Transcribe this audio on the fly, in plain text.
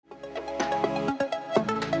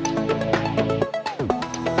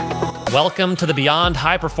Welcome to the Beyond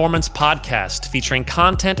High Performance podcast, featuring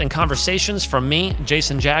content and conversations from me,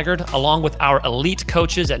 Jason Jaggard, along with our elite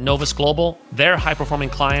coaches at Novus Global, their high-performing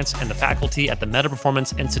clients, and the faculty at the Meta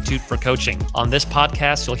Performance Institute for Coaching. On this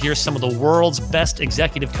podcast, you'll hear some of the world's best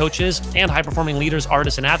executive coaches and high-performing leaders,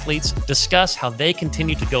 artists, and athletes discuss how they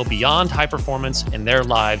continue to go beyond high performance in their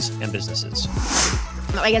lives and businesses.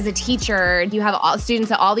 Like as a teacher, you have all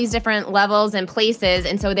students at all these different levels and places.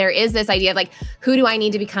 And so there is this idea of like, who do I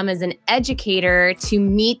need to become as an educator to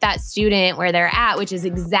meet that student where they're at, which is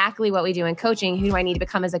exactly what we do in coaching. Who do I need to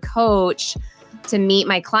become as a coach to meet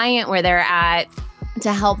my client where they're at,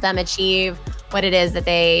 to help them achieve what it is that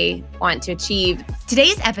they want to achieve.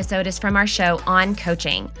 Today's episode is from our show On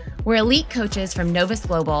Coaching, where elite coaches from Novus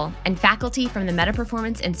Global and faculty from the Meta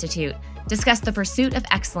Performance Institute discuss the pursuit of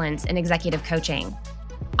excellence in executive coaching.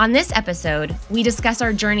 On this episode, we discuss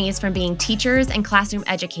our journeys from being teachers and classroom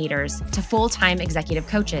educators to full-time executive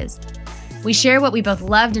coaches. We share what we both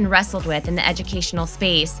loved and wrestled with in the educational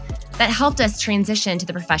space that helped us transition to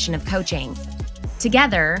the profession of coaching.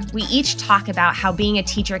 Together, we each talk about how being a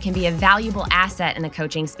teacher can be a valuable asset in the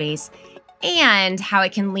coaching space and how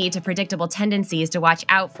it can lead to predictable tendencies to watch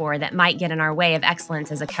out for that might get in our way of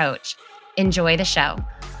excellence as a coach. Enjoy the show.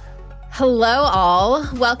 Hello, all.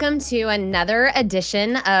 Welcome to another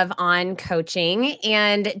edition of On Coaching.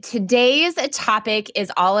 And today's topic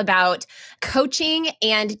is all about coaching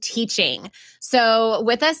and teaching. So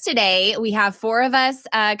with us today, we have four of us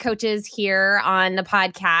coaches here on the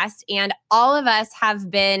podcast, and all of us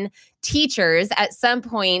have been teachers at some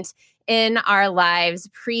point in our lives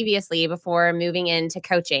previously before moving into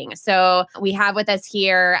coaching. So we have with us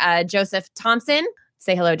here Joseph Thompson.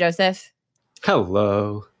 Say hello, Joseph.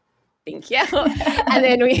 Hello. Thank you. And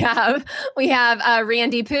then we have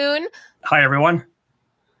Randy Poon. Hi, everyone.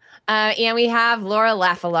 And we have Laura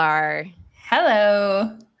Laffelar.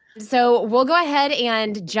 Hello. So we'll go ahead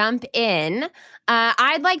and jump in.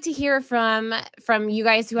 I'd like to hear from you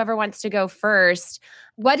guys, whoever wants to go first.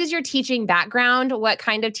 What is your teaching background? What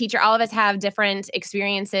kind of teacher? All of us have different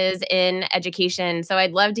experiences in education. So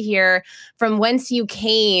I'd love to hear from whence you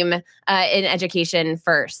came in education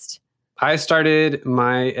first. I started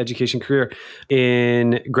my education career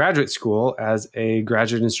in graduate school as a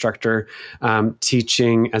graduate instructor,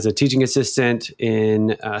 teaching as a teaching assistant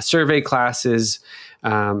in survey classes.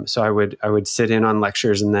 So I would sit in on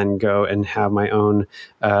lectures and then go and have my own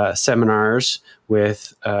seminars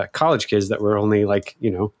with college kids that were only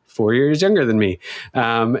 4 years younger than me.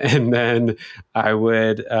 And then I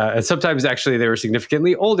would, and sometimes actually they were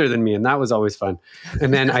significantly older than me, and that was always fun.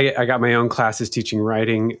 And then I got my own classes teaching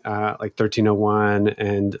writing, like 1301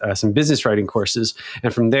 and some business writing courses.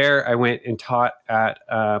 And from there, I went and taught at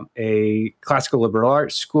a classical liberal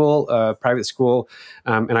arts school, private school.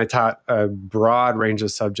 And I taught a broad range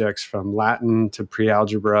of subjects from Latin to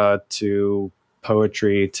pre-algebra to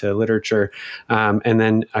poetry to literature. And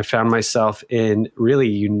then I found myself in really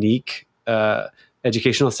unique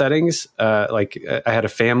educational settings. I had a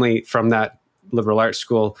family from that liberal arts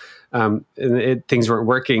school, and things weren't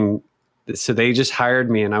working. So they just hired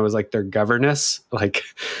me, and I was like their governess. And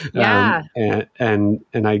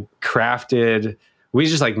I crafted, we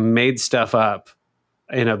just made stuff up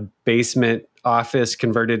in a basement office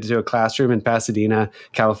converted to a classroom in Pasadena,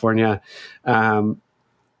 California.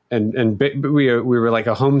 And we were like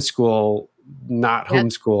a homeschool, not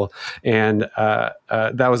homeschool. And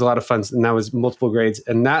that was a lot of fun. And that was multiple grades.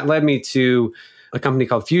 And that led me to a company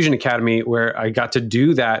called Fusion Academy, where I got to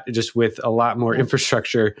do that just with a lot more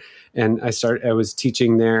infrastructure. And I was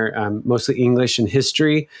teaching there mostly English and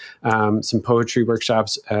history, some poetry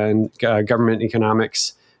workshops, and government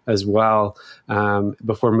economics as well,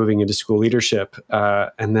 before moving into school leadership.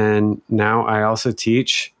 And then now I also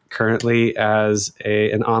teach currently as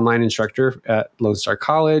an online instructor at Lone Star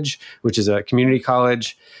College, which is a community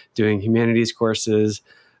college, doing humanities courses.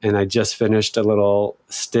 And I just finished a little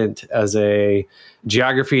stint as a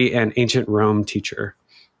geography and ancient Rome teacher.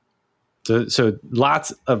 So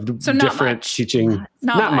lots of different teaching.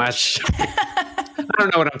 Not much. I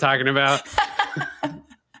don't know what I'm talking about.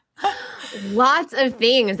 Lots of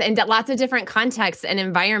things and lots of different contexts and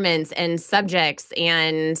environments and subjects.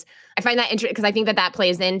 And I find that interesting because I think that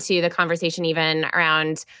plays into the conversation even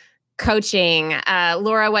around coaching.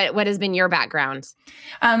 Laura, what has been your background?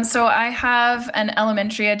 So I have an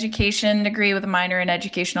elementary education degree with a minor in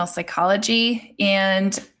educational psychology.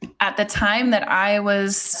 And at the time that I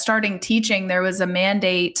was starting teaching, there was a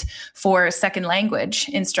mandate for second language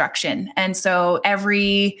instruction. And so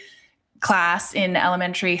every class in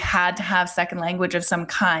elementary had to have second language of some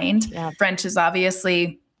kind. Yeah. French is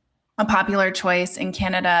obviously a popular choice in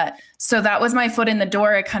Canada. So that was my foot in the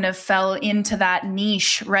door. I kind of fell into that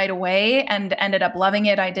niche right away and ended up loving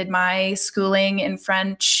it. I did my schooling in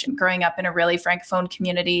French, growing up in a really Francophone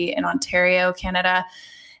community in Ontario, Canada.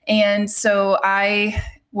 And so I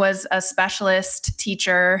was a specialist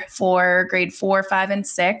teacher for grade 4, 5, and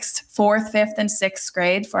 6, 4th, 5th, and 6th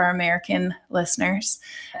grade for our American listeners.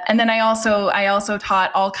 And then I also taught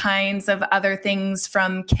all kinds of other things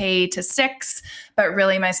from K to 6, but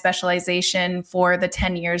really my specialization for the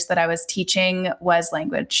 10 years that I was teaching was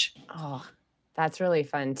language. Oh, that's really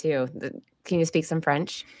fun too. Can you speak some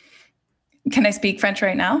French? Can I speak French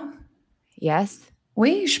right now? Yes.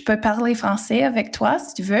 Oui, je peux parler français avec toi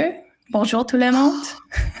si tu veux. Bonjour tout le monde.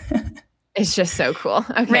 It's just so cool.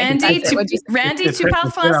 Okay. Randy, tu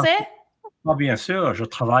parles français? Ah, bien sûr, je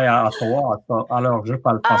travaille à Ottawa, alors je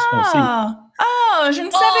parle français aussi. Oh, je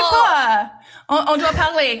ne savais pas. On doit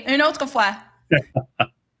parler une autre fois.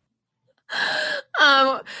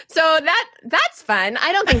 So that's fun.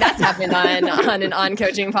 I don't think that's happened on an On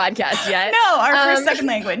Coaching podcast yet. No, our first second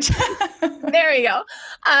language. There we go.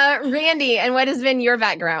 Randy, and what has been your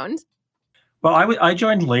background? Well, I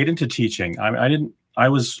joined late into teaching. I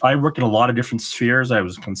worked in a lot of different spheres. I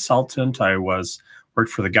was a consultant. I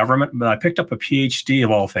worked for the government, but I picked up a PhD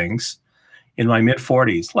of all things in my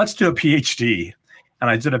mid-40s. Let's do a PhD.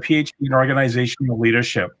 And I did a PhD in organizational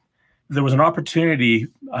leadership. There was an opportunity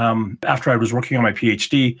after I was working on my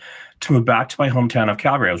PhD to move back to my hometown of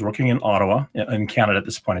Calgary. I was working in Ottawa, in Canada at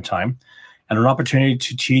this point in time, and an opportunity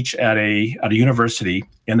to teach at a university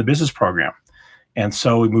in the business program. And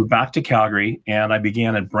so we moved back to Calgary, and I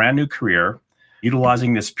began a brand new career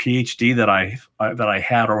utilizing this PhD that I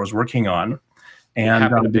had or was working on. And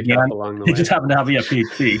it just happened to have a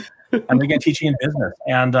PhD. I began teaching in business,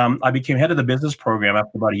 and I became head of the business program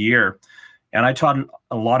after about a year. And I taught in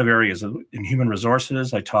a lot of areas in human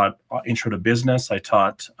resources. I taught intro to business. I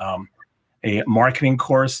taught marketing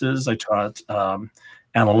courses. I taught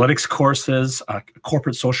analytics courses,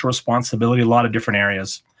 corporate social responsibility, a lot of different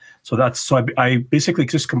areas. So I basically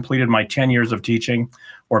just completed my 10 years of teaching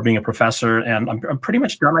or being a professor, and I'm pretty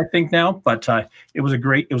much done, I think, now. But it was a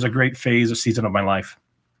great season of my life.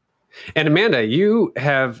 And Amanda, you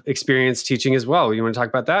have experience teaching as well. You want to talk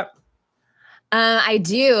about that? I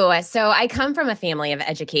do. So I come from a family of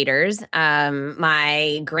educators.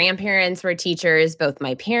 My grandparents were teachers. Both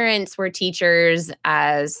my parents were teachers.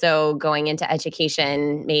 So going into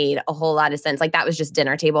education made a whole lot of sense. Like that was just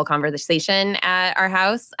dinner table conversation at our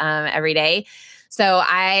house every day. So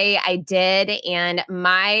I did. And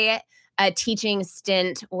my teaching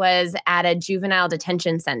stint was at a juvenile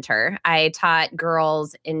detention center. I taught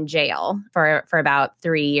girls in jail for about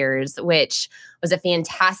 3 years, which was a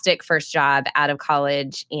fantastic first job out of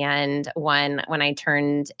college. And when I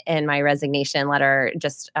turned in my resignation letter,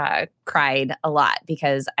 just cried a lot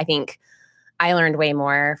because I think I learned way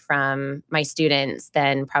more from my students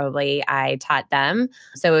than probably I taught them.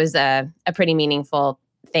 So it was a pretty meaningful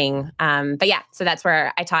thing. But yeah, so that's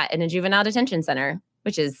where I taught in a juvenile detention center,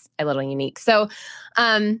 which is a little unique. So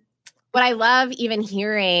what I love even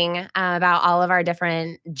hearing about all of our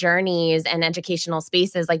different journeys and educational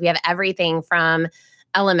spaces, like we have everything from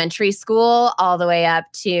elementary school all the way up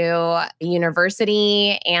to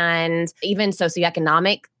university and even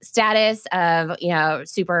socioeconomic status of,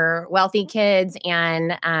 super wealthy kids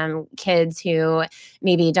and kids who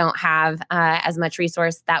maybe don't have as much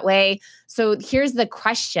resource that way. So here's the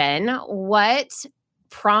question. What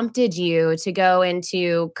prompted you to go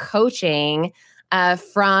into coaching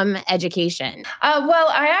from education? Well,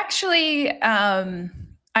 I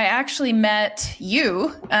actually met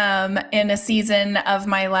you in a season of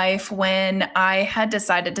my life when I had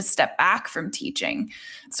decided to step back from teaching.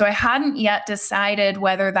 So I hadn't yet decided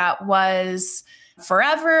whether that was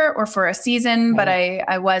forever or for a season, but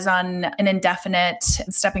I was on an indefinite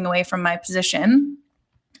stepping away from my position.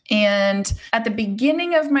 And at the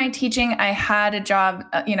beginning of my teaching, I had a job,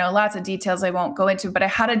 lots of details I won't go into, but I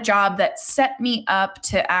had a job that set me up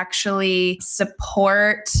to actually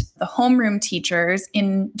support the homeroom teachers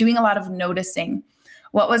in doing a lot of noticing.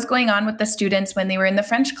 What was going on with the students when they were in the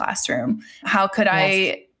French classroom? How could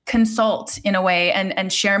I consult in a way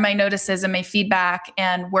and share my notices and my feedback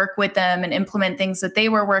and work with them and implement things that they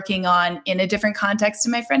were working on in a different context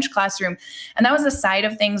in my French classroom. And that was a side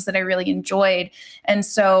of things that I really enjoyed. And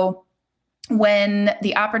so when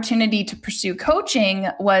the opportunity to pursue coaching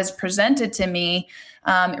was presented to me,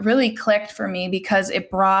 it really clicked for me because it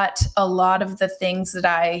brought a lot of the things that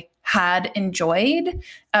I had enjoyed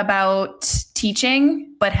about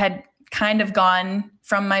teaching, but had kind of gone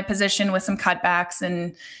from my position with some cutbacks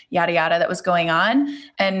and yada, yada that was going on.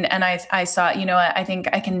 And I saw, I think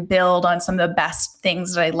I can build on some of the best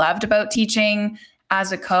things that I loved about teaching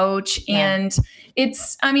as a coach. Yeah. And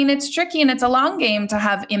it's tricky and it's a long game to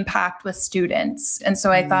have impact with students. And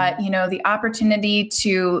so I thought, the opportunity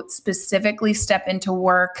to specifically step into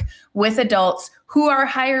work with adults who are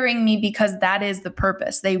hiring me because that is the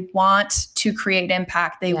purpose. They want to create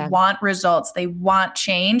impact. They want results. They want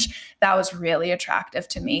change. That was really attractive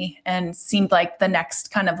to me and seemed like the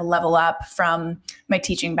next kind of level up from my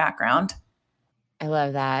teaching background. I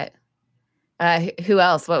love that. Who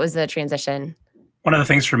else? What was the transition? One of the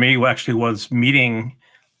things for me actually was meeting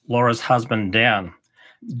Laura's husband, Dan.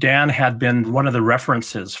 Dan had been one of the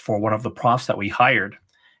references for one of the profs that we hired.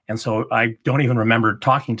 And so I don't even remember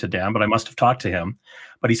talking to Dan, but I must have talked to him.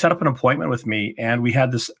 But he set up an appointment with me and we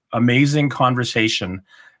had this amazing conversation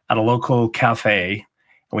at a local cafe.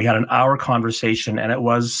 And we had an hour conversation and it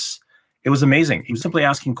was amazing. He was simply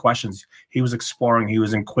asking questions. He was exploring, he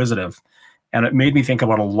was inquisitive. And it made me think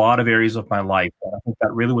about a lot of areas of my life. And I think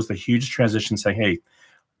that really was the huge transition saying, hey,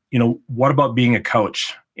 what about being a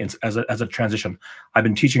coach as a transition? I've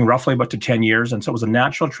been teaching roughly about to 10 years. And so it was a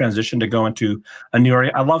natural transition to go into a new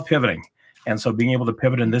area. I love pivoting. And so being able to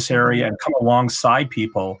pivot in this area and come alongside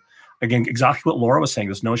people, again, exactly what Laura was saying,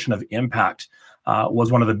 this notion of impact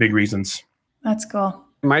was one of the big reasons. That's cool.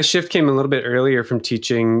 My shift came a little bit earlier from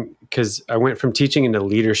teaching because I went from teaching into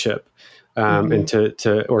leadership.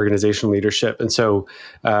 Into organizational leadership. And so,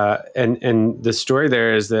 and the story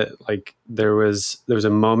there is that like, there was a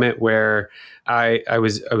moment where I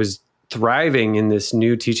was thriving in this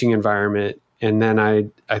new teaching environment. And then I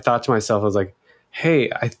thought to myself, I was like, hey,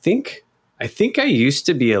 I think I used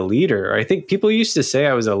to be a leader. Or I think people used to say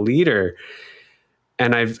I was a leader.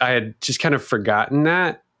 And I had just kind of forgotten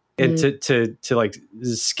that. And to like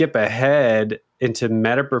skip ahead into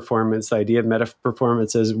meta performance, the idea of meta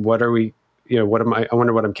performance is what are we, what am I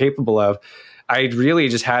wonder what I'm capable of. I really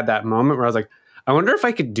just had that moment where I was like, I wonder if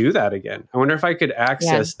I could do that again. I wonder if I could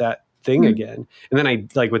access that thing again. And then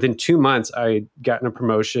I within 2 months, I gotten a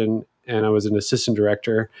promotion and I was an assistant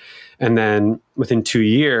director. And then within 2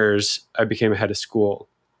 years, I became a head of school.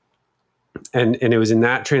 And it was in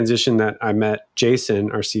that transition that I met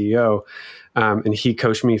Jason, our CEO, and he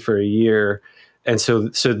coached me for a year. And so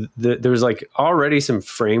there was like already some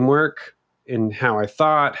framework in how I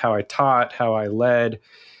thought, how I taught, how I led,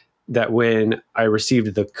 that when I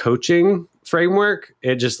received the coaching framework,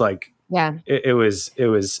 it just it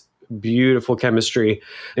was beautiful chemistry.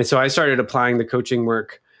 And so I started applying the coaching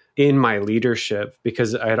work in my leadership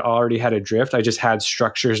because I had already had a drift. I just had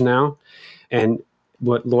structures now. And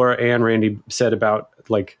what Laura and Randy said about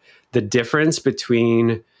like the difference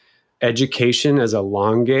between education as a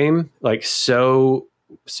long game, like so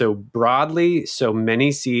broadly, so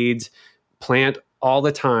many seeds, plant all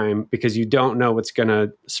the time because you don't know what's going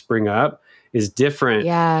to spring up, is different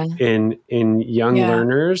in young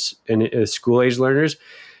learners and school age learners.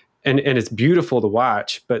 And it's beautiful to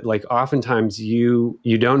watch, but like oftentimes you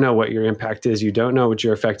don't know what your impact is. You don't know what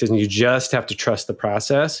your effect is. And you just have to trust the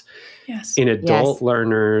process. Yes. In adult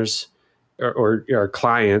learners or our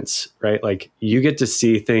clients, right? Like you get to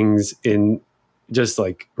see things in just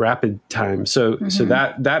like rapid time. So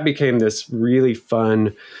that became this really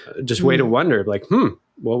fun, just way to wonder like,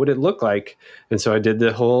 what would it look like? And so I did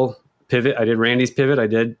the whole pivot. I did Randy's pivot. I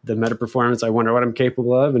did the meta performance. I wonder what I'm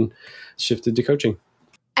capable of, and shifted to coaching.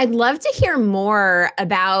 I'd love to hear more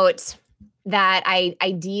about that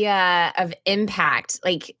idea of impact.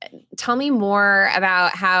 Like, tell me more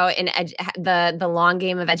about how the long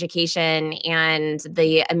game of education and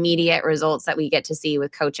the immediate results that we get to see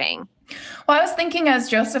with coaching. Well, I was thinking as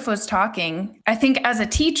Joseph was talking, I think as a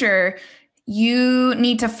teacher, you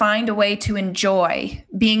need to find a way to enjoy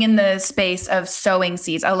being in the space of sowing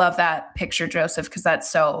seeds. I love that picture, Joseph, because that's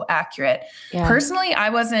so accurate. Yeah. Personally, I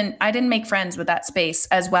didn't make friends with that space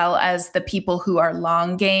as well as the people who are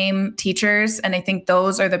long game teachers. And I think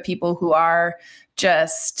those are the people who are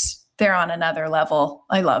they're on another level.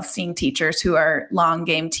 I love seeing teachers who are long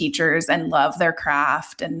game teachers and love their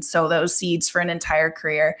craft and sow those seeds for an entire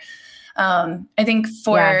career. I think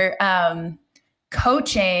for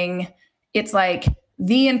coaching, it's like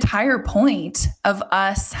the entire point of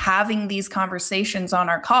us having these conversations on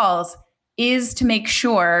our calls is to make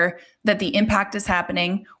sure that the impact is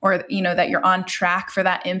happening, or, that you're on track for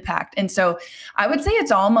that impact. And so I would say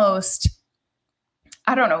it's almost,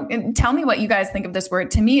 I don't know, tell me what you guys think of this word.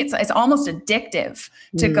 To me, it's almost addictive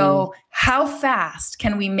to go, how fast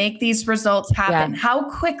can we make these results happen? Yeah. How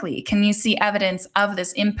quickly can you see evidence of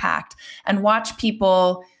this impact and watch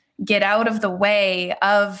people get out of the way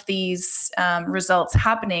of these results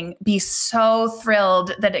happening, be so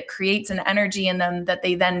thrilled that it creates an energy in them that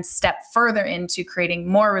they then step further into creating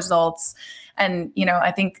more results. And,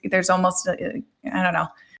 I think there's almost, I don't know.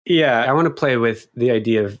 Yeah, I want to play with the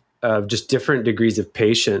idea of just different degrees of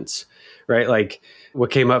patience, right? Like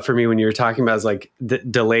what came up for me when you were talking about is like the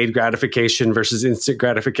delayed gratification versus instant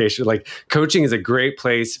gratification. Like coaching is a great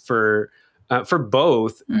place for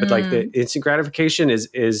both, but like the instant gratification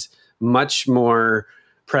is much more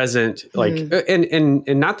present. Like and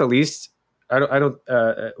not the least.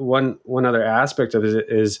 One other aspect of it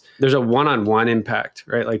is there's a one-on-one impact,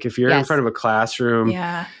 right? Like if you're in front of a classroom,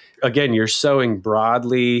 again, you're sowing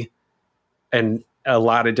broadly and a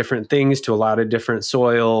lot of different things to a lot of different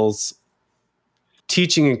soils.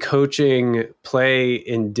 Teaching and coaching play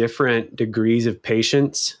in different degrees of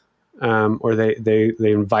patience, or they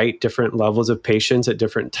invite different levels of patience at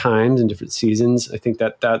different times and different seasons. I think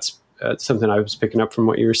that's something I was picking up from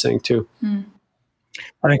what you were saying too.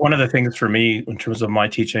 I think one of the things for me in terms of my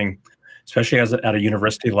teaching, especially at a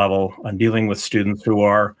university level, I'm dealing with students who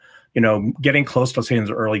are, getting close to, say, in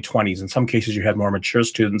their early 20s. In some cases, you had more mature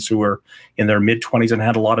students who were in their mid 20s and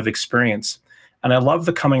had a lot of experience. And I love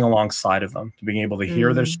the coming alongside of them, to being able to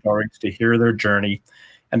hear their stories, to hear their journey,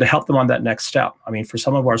 and to help them on that next step. I mean, for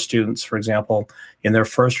some of our students, for example, in their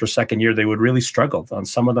first or second year, they would really struggle. On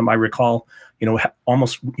some of them, I recall,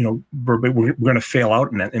 almost, we're going to fail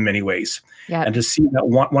out in many ways. Yep. And to see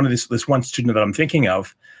that this one student that I'm thinking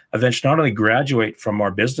of eventually not only graduate from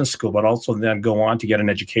our business school, but also then go on to get an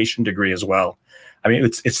education degree as well. I mean,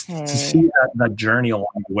 it's to see that journey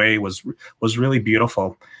along the way was really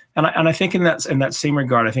beautiful. And I think in that same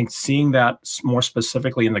regard, I think seeing that more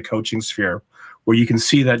specifically in the coaching sphere, where you can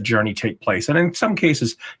see that journey take place. And in some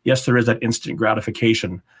cases, yes, there is that instant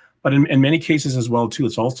gratification, but in many cases as well too,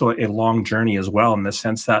 it's also a long journey as well, in the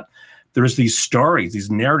sense that there's these stories,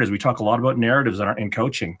 these narratives. We talk a lot about narratives in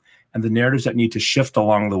coaching, and the narratives that need to shift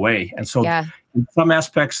along the way. And so in some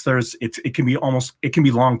aspects, it can be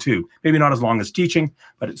long too. Maybe not as long as teaching,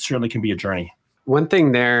 but it certainly can be a journey. One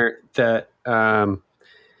thing there that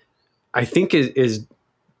I think is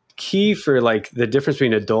key for like the difference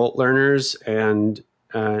between adult learners and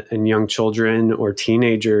young children or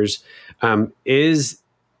teenagers is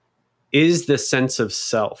the sense of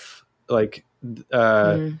self. Like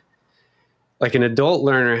an adult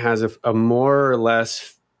learner has a more or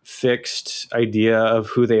less fixed idea of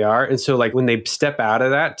who they are. And so like when they step out of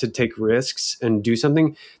that to take risks and do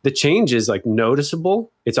something, the change is like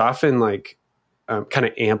noticeable. It's often like kind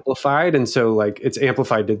of amplified. And so like it's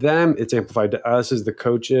amplified to them, it's amplified to us as the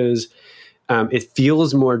coaches. It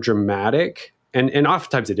feels more dramatic. And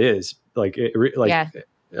oftentimes it is like,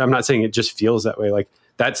 I'm not saying it just feels that way. Like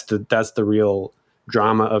that's the real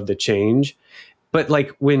drama of the change. But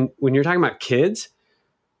like when you're talking about kids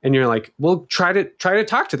and you're like, well, try to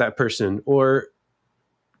talk to that person or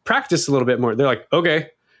practice a little bit more. They're like, okay.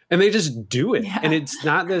 And they just do it. Yeah. And it's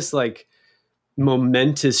not this like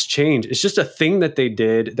momentous change. It's just a thing that they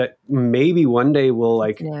did that maybe one day will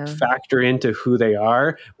like factor into who they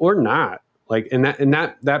are or not. Like, and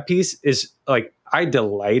that piece is like, I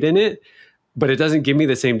delight in it, but it doesn't give me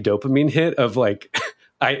the same dopamine hit of like,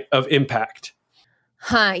 of impact.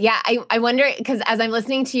 Yeah. I wonder, because as I'm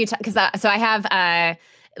listening to you, so I have,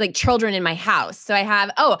 like children in my house. So I have,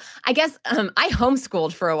 I guess I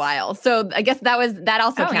homeschooled for a while. So I guess that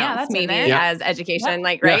also counts maybe as education,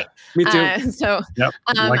 like, right? Yeah, me too.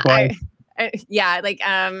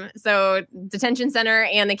 So detention center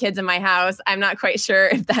and the kids in my house. I'm not quite sure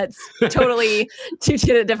if that's totally two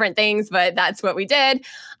different things, but that's what we did.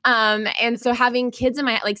 And so having kids in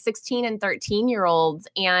my like 16 and 13-year-olds,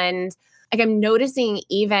 and like I'm noticing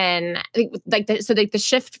even the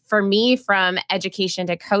shift for me from education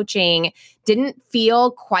to coaching didn't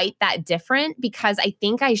feel quite that different, because I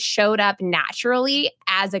think I showed up naturally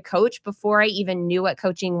as a coach before I even knew what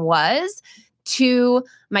coaching was to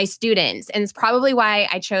my students. And it's probably why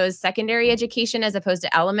I chose secondary education as opposed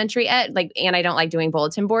to elementary ed, and I don't like doing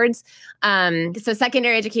bulletin boards. So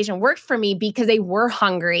secondary education worked for me because they were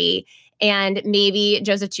hungry. And maybe,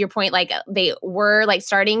 Joseph, to your point, like they were like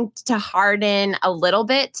starting to harden a little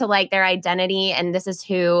bit to like their identity and this is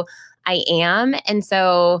who I am. And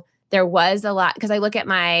so there was a lot, because I look at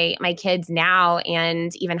my kids now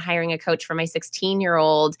and even hiring a coach for my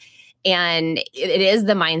 16-year-old, and it is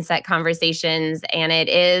the mindset conversations, and it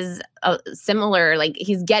is similar, like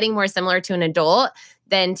he's getting more similar to an adult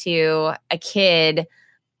than to a kid.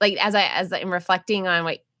 Like as I'm reflecting on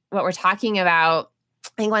what we're talking about,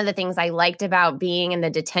 I think one of the things I liked about being in the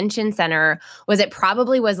detention center was it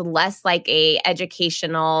probably was less like a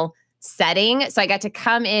educational setting. So I got to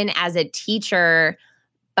come in as a teacher,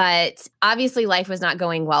 but obviously life was not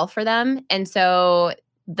going well for them. And so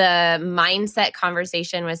the mindset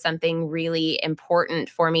conversation was something really important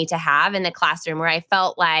for me to have in the classroom, where I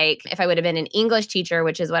felt like if I would have been an English teacher,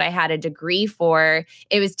 which is what I had a degree for,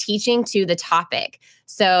 it was teaching to the topic.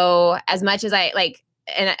 So as much as I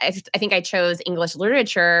think I chose English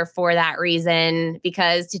literature for that reason,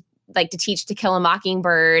 because to teach To Kill a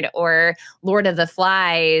Mockingbird or Lord of the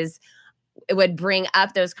Flies, it would bring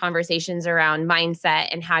up those conversations around mindset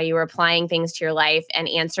and how you were applying things to your life and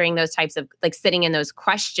answering those types of, sitting in those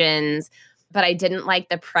questions. But I didn't like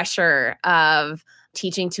the pressure of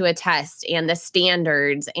teaching to a test and the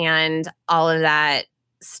standards and all of that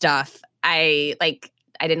stuff. I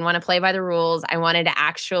didn't want to play by the rules. I wanted to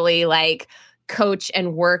actually coach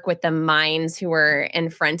and work with the minds who were in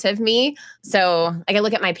front of me. So I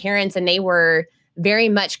look at my parents, and they were very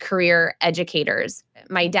much career educators.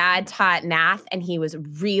 My dad taught math, and he was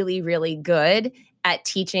really, really good at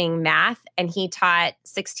teaching math. And he taught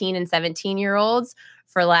 16 and 17-year-olds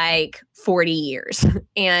for 40 years.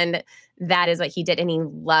 And that is what he did. And he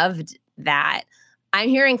loved that. I'm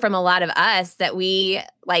hearing from a lot of us that we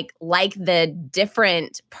like the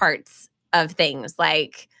different parts of things.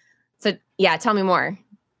 So yeah, tell me more.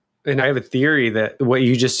 And I have a theory that what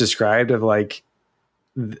you just described of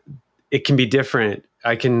it can be different.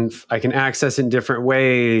 I can access in different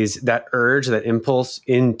ways that urge, that impulse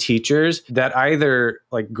in teachers that either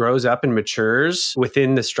grows up and matures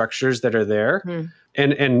within the structures that are there.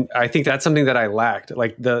 And I think that's something that I lacked.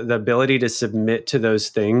 The ability to submit to those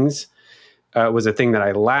things was a thing that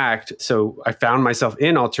I lacked. So I found myself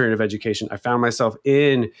in alternative education. I found myself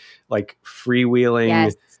in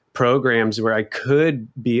freewheeling programs where I could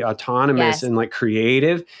be autonomous and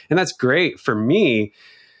creative. And that's great for me.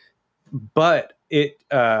 But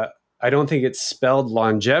I don't think it spelled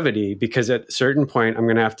longevity, because at a certain point I'm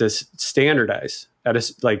going to have to standardize at a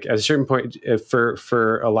certain point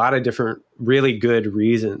for a lot of different really good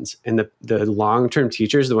reasons. And the long-term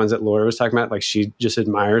teachers, the ones that Laura was talking about, she just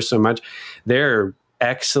admires so much, they're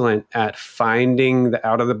excellent at finding the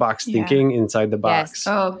out of the box thinking inside the box. Yes.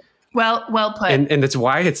 Oh, well put. And that's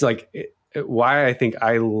why it's why I think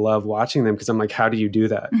I love watching them, because I'm how do you do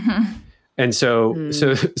that? Mm-hmm. And so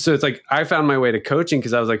it's I found my way to coaching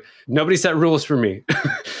because I was nobody set rules for me.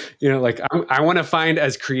 I want to find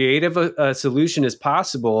as creative a solution as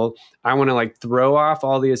possible. I want to throw off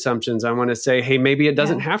all the assumptions. I want to say, hey, maybe it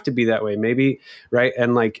doesn't have to be that way. Maybe, right.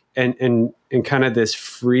 And and kind of this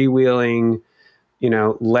freewheeling,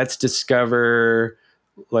 let's discover,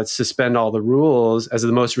 let's suspend all the rules as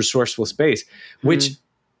the most resourceful space, which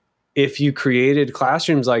if you created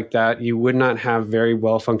classrooms like that, you would not have very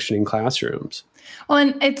well-functioning classrooms. Well,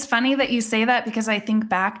 and it's funny that you say that, because I think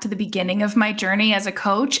back to the beginning of my journey as a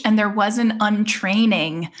coach, and there was an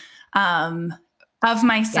untraining of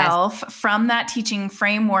myself from that teaching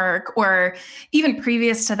framework, or even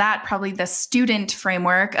previous to that, probably the student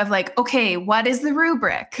framework of okay, what is the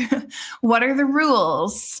rubric? What are the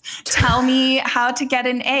rules? Tell me how to get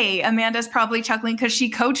an A. Amanda's probably chuckling because she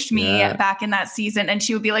coached me back in that season, and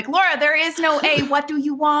she would be like, Laura, there is no A. What do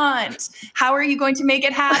you want? How are you going to make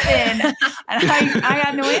it happen? And I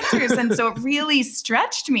had no answers. And so it really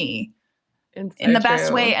stretched me in the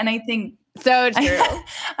best way. And I think, so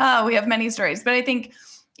true. We have many stories, but I think,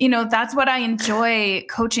 that's what I enjoy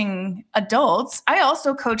coaching adults. I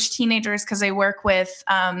also coach teenagers because I work with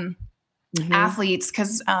athletes,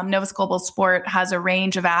 because Novus Global Sport has a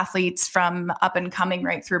range of athletes from up and coming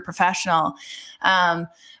right through professional.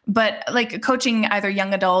 But coaching either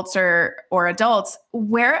young adults or adults,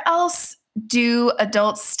 where else do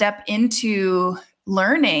adults step into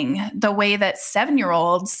learning the way that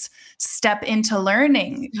 7-year-olds step into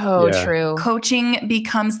learning? True. Coaching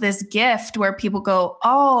becomes this gift where people go,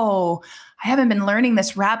 oh, I haven't been learning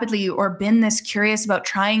this rapidly or been this curious about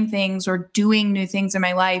trying things or doing new things in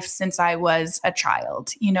my life since I was a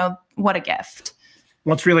child. What a gift.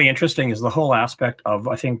 What's really interesting is the whole aspect of,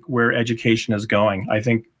 I think, where education is going. I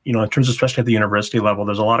think, in terms, especially at the university level,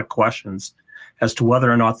 there's a lot of questions as to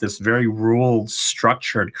whether or not this very ruled,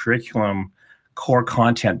 structured curriculum, core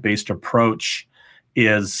content-based approach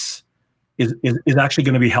is actually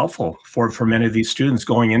going to be helpful for many of these students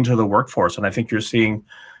going into the workforce. And I think you're seeing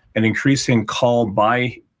an increasing call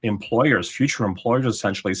by employers, future employers,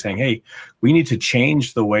 essentially saying, hey, we need to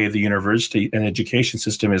change the way the university and education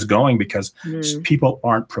system is going, because people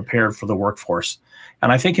aren't prepared for the workforce.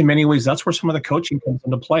 And I think in many ways, that's where some of the coaching comes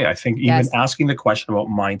into play. I think even asking the question about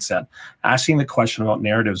mindset, asking the question about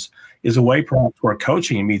narratives, is a way perhaps where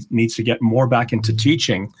coaching needs to get more back into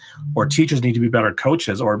teaching, or teachers need to be better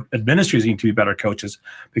coaches, or administrators need to be better coaches,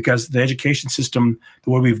 because the education system, the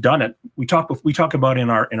way we've done it, we talk about in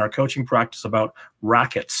our coaching practice about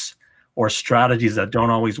rackets or strategies that don't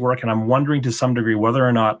always work. And I'm wondering to some degree whether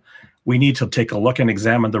or not we need to take a look and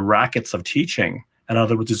examine the rackets of teaching. In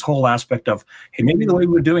other words, this whole aspect of, hey, maybe the way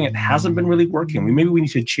we're doing it hasn't been really working. Maybe we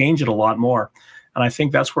need to change it a lot more. And I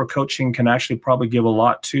think that's where coaching can actually probably give a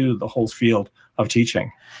lot to the whole field of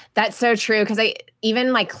teaching. That's so true. Because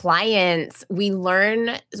even my clients, we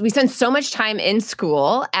spend so much time in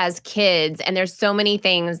school as kids, and there's so many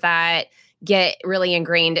things that get really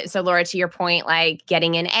ingrained. So Laura, to your point, like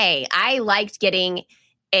getting an A, I liked getting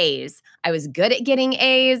A's. I was good at getting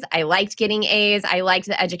A's. I liked getting A's. I liked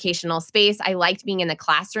the educational space. I liked being in the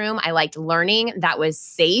classroom. I liked learning. That was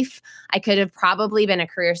safe. I could have probably been a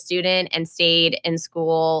career student and stayed in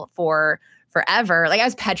school for forever. Like I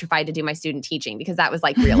was petrified to do my student teaching because that was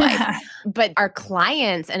like real life. But our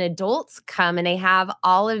clients and adults come and they have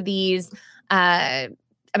all of these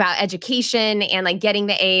about education and like getting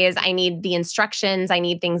the A's. I need the instructions. I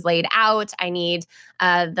need things laid out. I need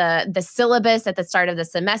the syllabus at the start of the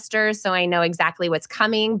semester so I know exactly what's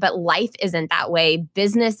coming. But life isn't that way.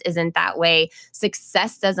 Business isn't that way.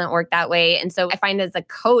 Success doesn't work that way. And so I find as a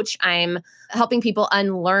coach, I'm helping people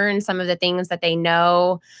unlearn some of the things that they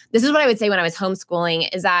know. This is what I would say when I was homeschooling,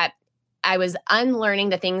 is that I was unlearning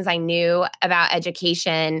the things I knew about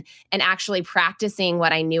education and actually practicing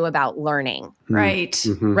what I knew about learning. Right.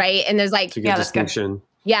 Mm-hmm. Right. And there's like, It's a good distinction.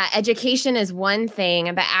 Yeah, education is one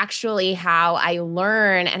thing, but actually how I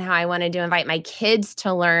learn and how I wanted to invite my kids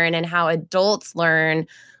to learn and how adults learn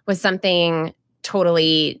was something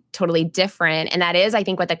totally different. And that is, I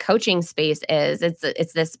think, what the coaching space is.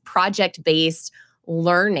 It's this project-based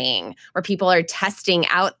learning where people are testing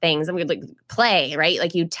out things. And we like play, right?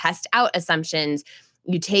 Like you test out assumptions,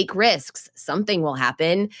 you take risks, something will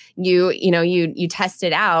happen. You test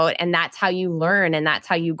it out, and that's how you learn and that's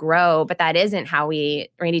how you grow. But that isn't how we,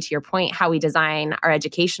 Randy, to your point, how we design our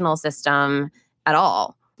educational system at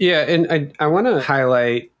all. Yeah, and I want to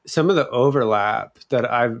highlight some of the overlap that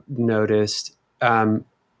I've noticed, and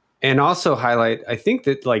also highlight, I think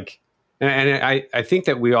that I think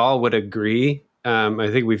that we all would agree. I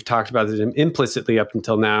think we've talked about this implicitly up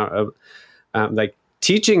until now. Like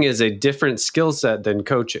teaching is a different skill set than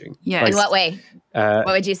coaching. Yeah. In what way? What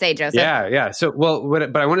would you say, Joseph? Yeah. So,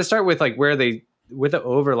 but I want to start with like where the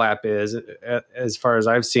overlap is, as far as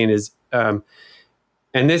I've seen, is, and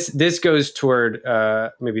this goes toward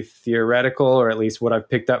maybe theoretical, or at least what I've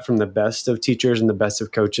picked up from the best of teachers and the best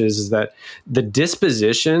of coaches, is that the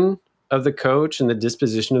disposition of the coach and the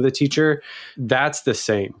disposition of the teacher, that's the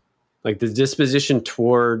same. Like the disposition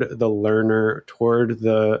toward the learner, toward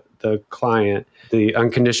the client, the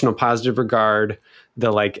unconditional positive regard,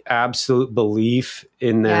 the like absolute belief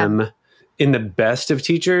in them. Yeah. In the best of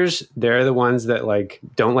teachers, they're the ones that like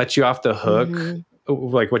don't let you off the hook. Mm-hmm.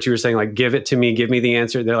 Like what you were saying, like give it to me, give me the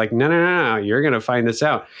answer. They're like, no, you're going to find this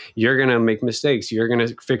out. You're going to make mistakes. You're going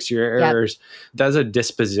to fix your errors. Yep. That's a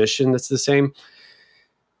disposition that's the same.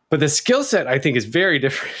 But the skill set, I think, is very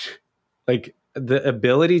different. Like the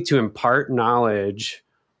ability to impart knowledge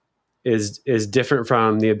is different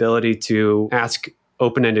from the ability to ask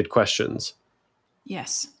open-ended questions.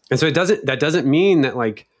 Yes. And so that doesn't mean that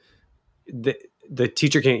like the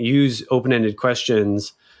teacher can't use open-ended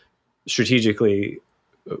questions strategically.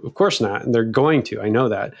 Of course not. And they're going to, I know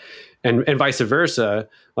that. And vice versa.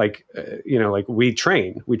 Like, like we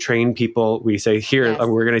train people. We say, here, yes,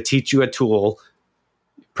 we're going to teach you a tool,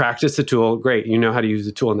 practice the tool. Great. You know how to use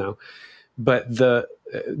the tool now. But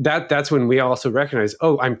that's when we also recognize,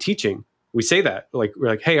 oh, I'm teaching. We say that, like, we're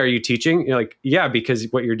like, hey, are you teaching? You're like, yeah, because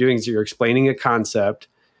what you're doing is you're explaining a concept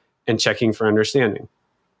and checking for understanding.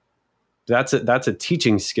 That's a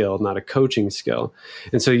teaching skill, not a coaching skill.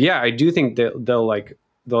 And so, yeah, I do think that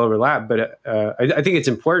they'll overlap, but I think it's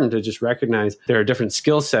important to just recognize there are different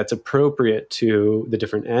skill sets appropriate to the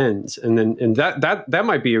different ends. And that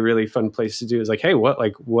might be a really fun place to do, is like, hey,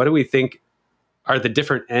 what do we think are the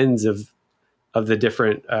different ends of the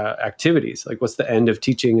different activities? Like what's the end of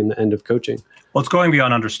teaching and the end of coaching? Well, it's going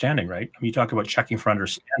beyond understanding, right? I mean, you talk about checking for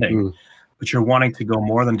understanding, but you're wanting to go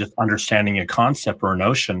more than just understanding a concept or a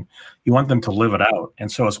notion. You want them to live it out.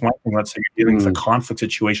 And so it's one thing, let's say you're dealing with a conflict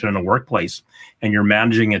situation in a workplace and you're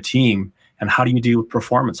managing a team, and how do you deal with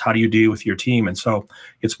performance? How do you deal with your team? And so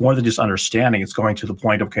it's more than just understanding. It's going to the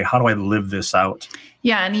point of, okay, how do I live this out?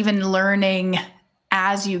 Yeah. And even learning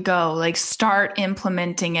as you go, like start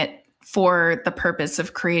implementing it for the purpose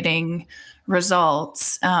of creating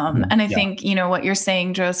results. And I think, what you're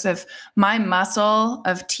saying, Joseph, my muscle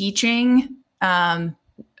of teaching,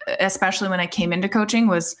 especially when I came into coaching,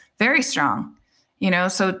 was very strong,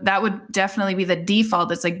 so that would definitely be the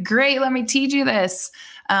default. It's like, great, let me teach you this.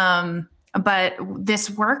 But this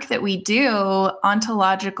work that we do,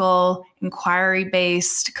 ontological,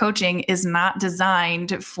 inquiry-based coaching, is not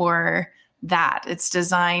designed for that. It's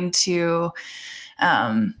designed to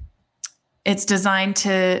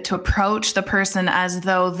approach the person as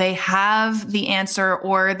though they have the answer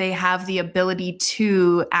or they have the ability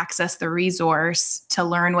to access the resource to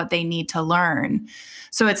learn what they need to learn.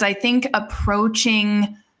 So it's, I think,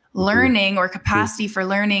 approaching learning or capacity for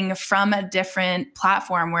learning from a different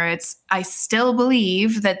platform where I still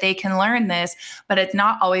believe that they can learn this, but it's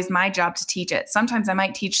not always my job to teach it. Sometimes I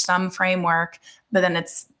might teach some framework, but then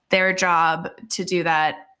it's their job to do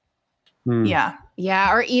that. Yeah.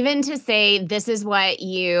 Yeah. Or even to say, this is what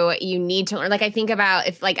you need to learn. Like, I think about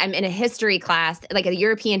if I'm in a history class, like a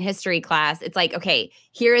European history class, it's like, okay,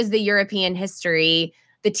 here is the European history.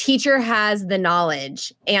 The teacher has the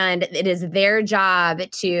knowledge, and it is their job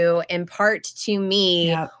to impart to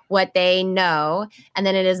me what they know. And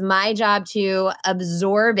then it is my job to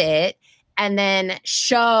absorb it and then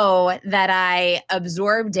show that I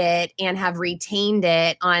absorbed it and have retained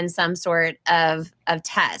it on some sort of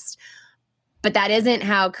test. But that isn't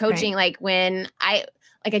how coaching, like when I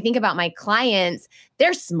think about my clients,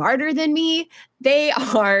 they're smarter than me. They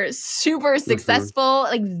are super successful.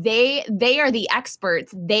 Like they are the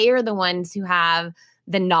experts. They are the ones who have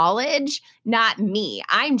the knowledge, not me.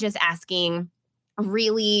 I'm just asking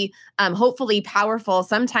really, hopefully powerful,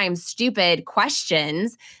 sometimes stupid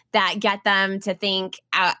questions that get them to think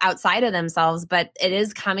outside of themselves. But it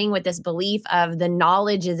is coming with this belief of the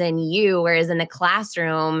knowledge is in you, whereas in the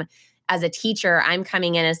classroom, as a teacher, I'm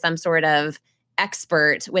coming in as some sort of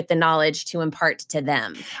expert with the knowledge to impart to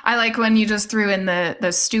them. I like when you just threw in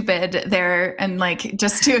the stupid there, and like,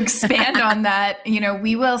 just to expand on that,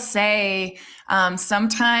 we will say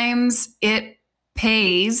sometimes it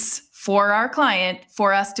pays for our client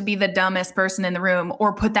for us to be the dumbest person in the room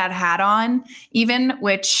or put that hat on, even,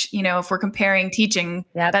 which, if we're comparing teaching,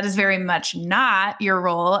 that is very much not your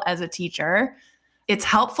role as a teacher. It's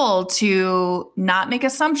helpful to not make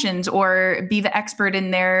assumptions or be the expert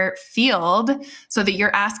in their field so that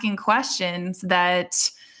you're asking questions that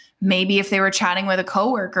maybe if they were chatting with a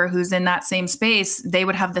coworker who's in that same space, they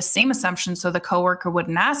would have the same assumptions so the coworker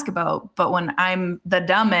wouldn't ask about. But when I'm the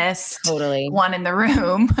dumbest one in the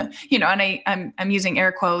room, and I'm using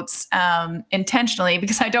air quotes intentionally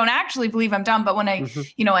because I don't actually believe I'm dumb. But when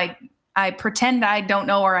I pretend I don't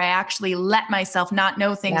know, or I actually let myself not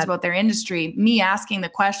know things about their industry, me asking the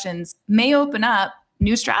questions may open up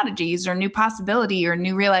new strategies or new possibility or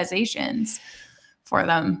new realizations for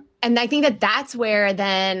them. And I think that's where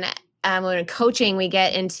then when in coaching we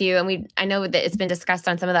get into, and I know that it's been discussed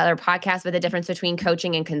on some of the other podcasts, but the difference between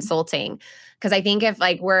coaching and consulting. Because I think if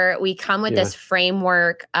we come with this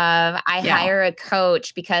framework of I hire a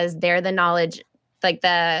coach because they're the knowledge, like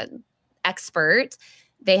the expert,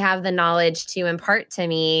 they have the knowledge to impart to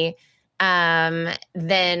me, then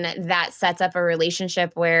that sets up a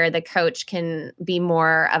relationship where the coach can be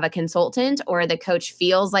more of a consultant, or the coach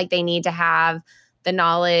feels like they need to have the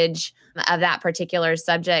knowledge of that particular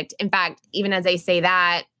subject. In fact, even as I say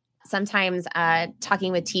that, sometimes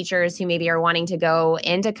talking with teachers who maybe are wanting to go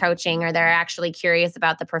into coaching, or they're actually curious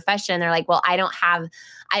about the profession, they're like, well, I don't have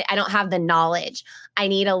the knowledge. I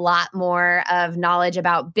need a lot more of knowledge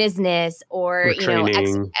about business or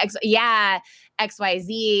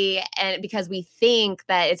XYZ. And because we think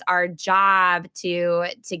that it's our job to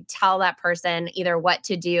tell that person either what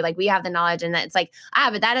to do, like we have the knowledge, and that it's like,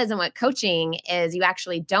 but that isn't what coaching is. You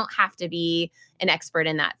actually don't have to be an expert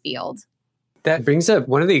in that field. That brings up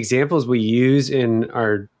one of the examples we use in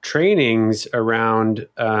our trainings around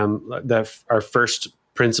our first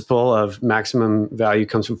principle of maximum value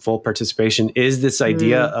comes from full participation is this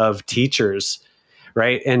idea of teachers,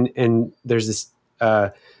 right? And there's this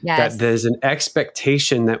that there's an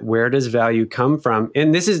expectation that where does value come from?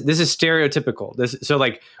 And this is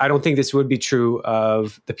stereotypical. I don't think this would be true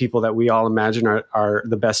of the people that we all imagine are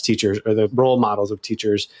the best teachers or the role models of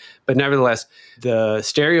teachers. But nevertheless, the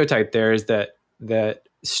stereotype there is that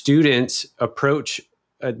students approach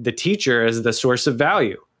the teacher as the source of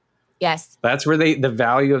value. Yes. That's where the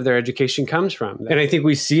value of their education comes from. And I think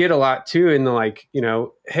we see it a lot too in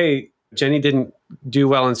the hey, Jenny didn't do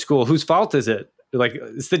well in school. Whose fault is it? Like,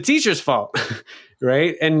 it's the teacher's fault,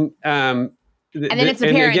 right? And then it's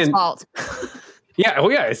the parents' fault. Yeah. Oh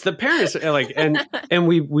yeah. It's the parents and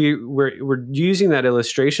we're using that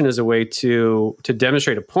illustration as a way to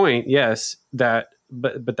demonstrate a point. Yes.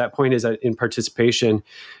 But that point is in participation. And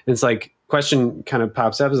it's like, question kind of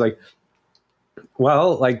pops up is like,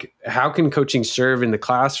 well, like, how can coaching serve in the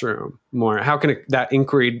classroom more? How can that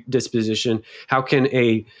inquiry disposition, how can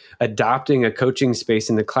adopting a coaching space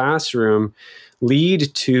in the classroom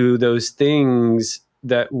lead to those things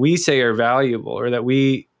that we say are valuable, or that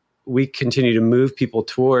we continue to move people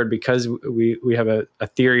toward because we have a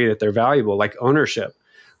theory that they're valuable, like ownership,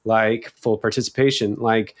 like full participation,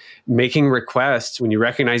 like making requests when you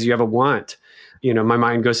recognize you have a want. My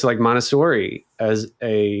mind goes to like Montessori as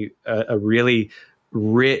a really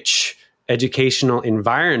rich educational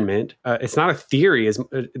environment. It's not a theory.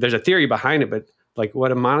 There's a theory behind it, but like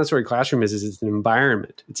what a Montessori classroom is it's an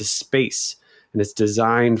environment. It's a space, and it's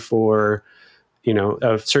designed for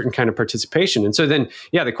a certain kind of participation. And so then,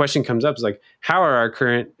 the question comes up is like, how are our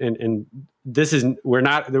current and this is we're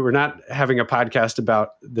not having a podcast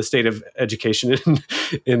about the state of education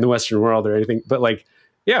in the Western world or anything, but like,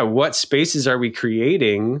 what spaces are we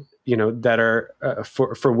creating, that are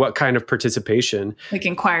for what kind of participation? Like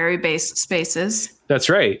inquiry-based spaces. That's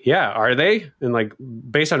right. Yeah. Are they? And like,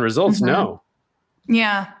 based on results, no.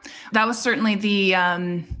 Yeah. That was certainly the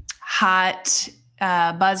hot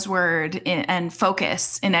buzzword and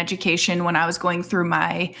focus in education when I was going through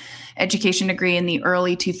my education degree in the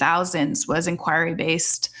early 2000s was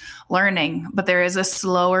inquiry-based learning. But there is a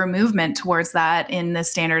slower movement towards that in the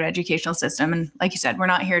standard educational system. And like you said, we're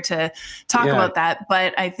not here to talk about that,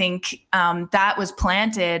 but I think that was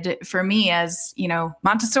planted for me as,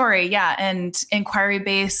 Montessori, and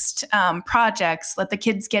inquiry-based projects, let the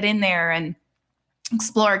kids get in there and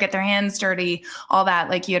explore, get their hands dirty, all that,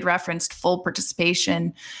 like you had referenced, full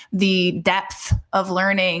participation, the depth of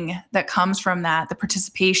learning that comes from that, the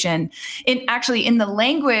participation. In the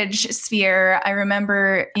language sphere, I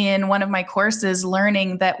remember in one of my courses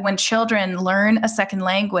learning that when children learn a second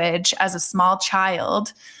language as a small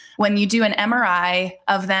child, when you do an MRI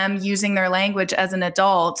of them using their language as an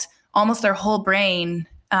adult, almost their whole brain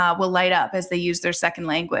will light up as they use their second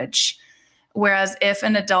language. Whereas if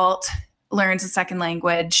an adult learns a second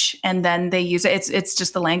language and then they use it, it's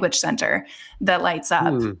just the language center that lights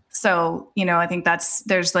up. So, I think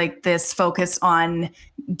there's like this focus on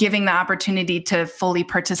giving the opportunity to fully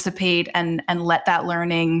participate and let that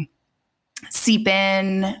learning seep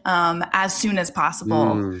in as soon as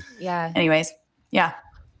possible. Yeah. Anyways. Yeah.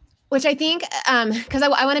 Which I think, because I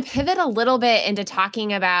want to pivot a little bit into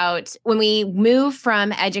talking about when we move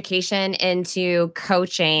from education into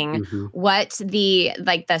coaching, what the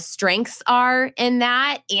strengths are in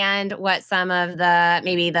that, and what some of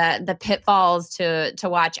the pitfalls to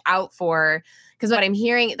watch out for. Because what I'm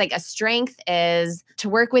hearing, like a strength is to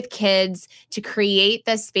work with kids to create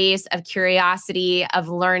the space of curiosity, of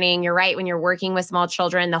learning. You're right. When you're working with small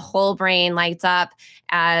children, the whole brain lights up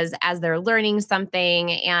as they're learning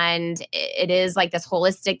something. And it is like this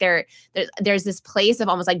holistic, there's this place of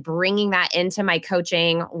almost like bringing that into my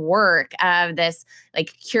coaching work of this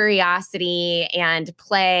like curiosity and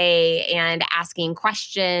play and asking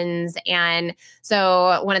questions. And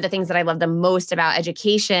so one of the things that I love the most about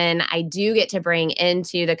education, I do get to bring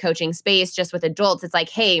into the coaching space just with adults. It's like,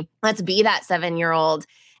 hey, let's be that 7-year-old.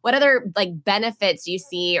 What other like benefits do you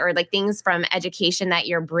see, or like things from education that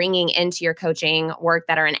you're bringing into your coaching work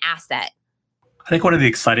that are an asset? I think one of the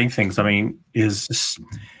exciting things, is just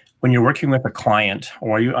when you're working with a client,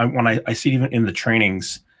 or when I see it even in the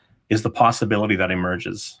trainings, is the possibility that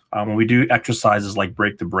emerges. When we do exercises like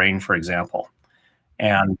Break the Brain, for example,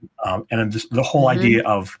 and just the whole idea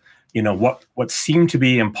of, what seemed to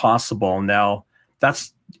be impossible, now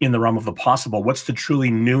that's in the realm of the possible. What's the truly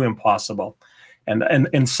new impossible? And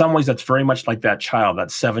in some ways, that's very much like that child, that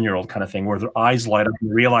 7-year-old kind of thing, where their eyes light up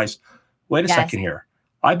and realize, wait a second here.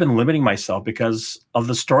 I've been limiting myself because of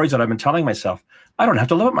the stories that I've been telling myself. I don't have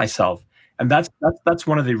to limit myself. And that's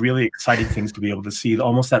one of the really exciting things to be able to see,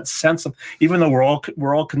 almost that sense of, even though we're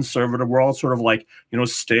all conservative, we're all sort of like,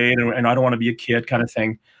 staid and I don't want to be a kid kind of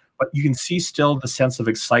thing. But you can see still the sense of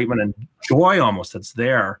excitement and joy almost that's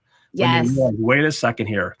there. Yes. When you realize, wait a second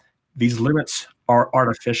here. These limits are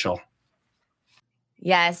artificial.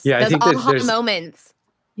 Yes. Yeah, those I think aha moments.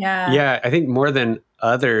 Yeah. Yeah, I think more than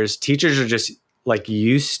others, teachers are just like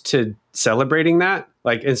used to celebrating that.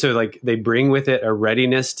 Like, and so like they bring with it a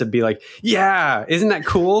readiness to be like, yeah, isn't that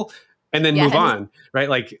cool? And then move on.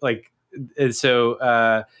 Right. And so,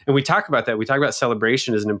 and we talk about that. We talk about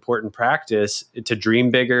celebration as an important practice to dream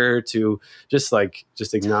bigger, to just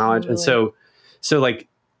acknowledge. Totally. And so like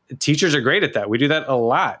teachers are great at that. We do that a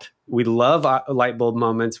lot. we love light bulb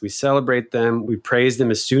moments. We celebrate them. We praise them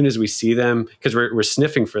as soon as we see them because we're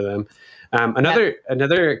sniffing for them.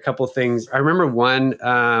 Another couple things. I remember one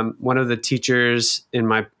of the teachers in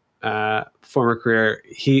my former career.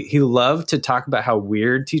 He loved to talk about how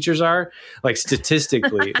weird teachers are, like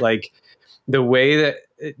statistically, like the way that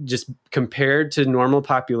just compared to normal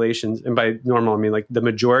populations, and by normal I mean like the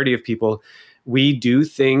majority of people, we do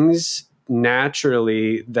things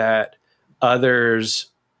naturally that others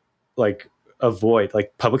like avoid,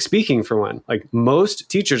 like public speaking for one. Like most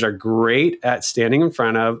teachers are great at standing in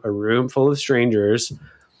front of a room full of strangers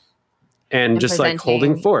and just presenting. like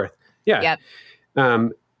holding forth. Yeah. Yep.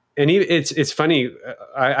 And it's funny.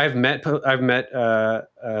 I've met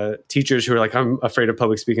teachers who are like, I'm afraid of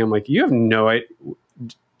public speaking. I'm like, you have no idea.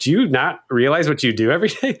 Do you not realize what you do every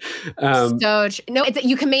day? No,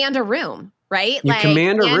 you command a room, right? You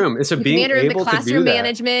command a room. It's being able to do that. Classroom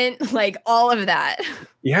management, like all of that.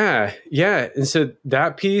 Yeah. And so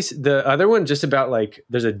that piece, the other one, just about like,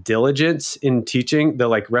 there's a diligence in teaching, the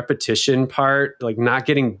like repetition part, like not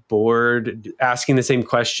getting bored, asking the same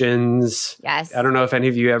questions. Yes. I don't know if any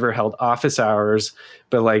of you ever held office hours,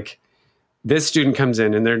 but like this student comes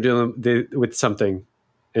in and they're dealing with something.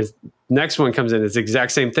 Next one comes in, it's the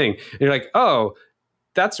exact same thing. And you're like, oh,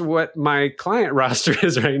 that's what my client roster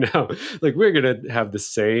is right now. Like we're going to have the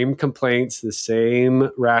same complaints, the same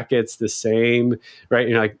rackets, the same, right?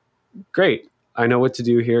 And you're like, great, I know what to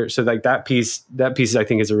do here. So like that piece I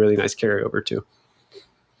think is a really nice carryover too.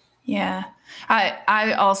 Yeah.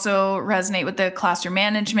 I also resonate with the classroom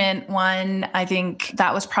management one. I think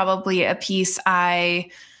that was probably a piece I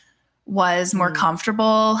was more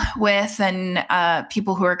comfortable with than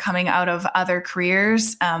people who are coming out of other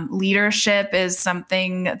careers. Leadership is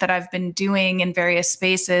something that I've been doing in various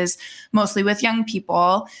spaces, mostly with young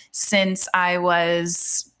people since I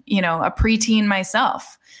was, a preteen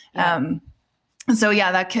myself. Yeah.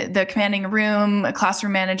 The commanding a room,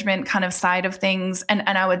 classroom management kind of side of things. And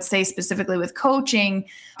I would say specifically with coaching,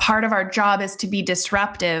 part of our job is to be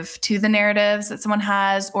disruptive to the narratives that someone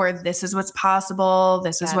has, or this is what's possible,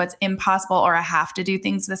 this is what's impossible, or I have to do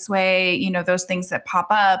things this way, those things that pop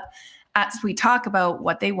up as we talk about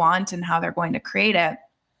what they want and how they're going to create it.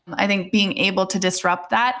 I think being able to disrupt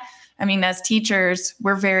that, as teachers,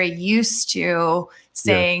 we're very used to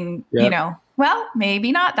saying, well,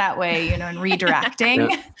 maybe not that way, and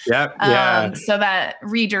redirecting. So that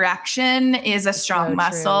redirection is a strong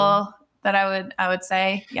muscle that I would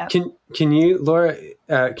say. Yeah. Can you, Laura,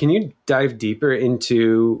 can you dive deeper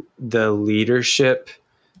into the leadership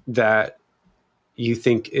that you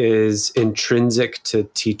think is intrinsic to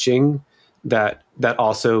teaching that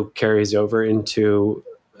also carries over into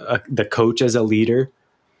the coach as a leader?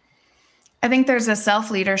 I think there's a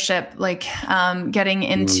self-leadership, like getting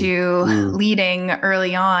into leading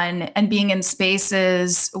early on and being in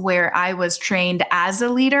spaces where I was trained as a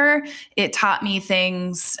leader. It taught me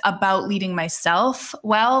things about leading myself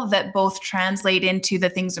well that both translate into the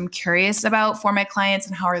things I'm curious about for my clients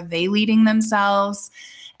and how are they leading themselves,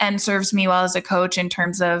 and serves me well as a coach in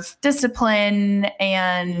terms of discipline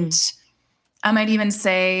and I might even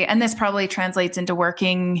say, and this probably translates into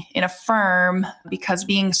working in a firm, because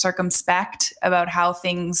being circumspect about how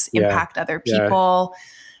things impact other people.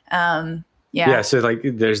 So like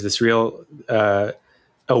there's this real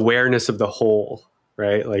awareness of the whole,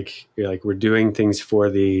 right? Like you're like, we're doing things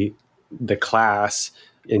for the class,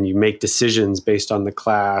 and you make decisions based on the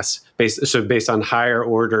class, based on higher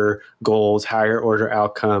order goals, higher order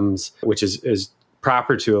outcomes, which is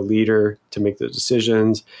proper to a leader to make those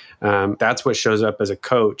decisions. That's what shows up as a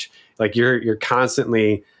coach. Like you're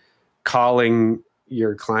constantly calling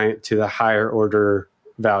your client to the higher order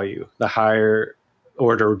value, the higher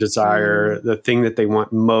order desire, the thing that they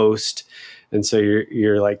want most. And so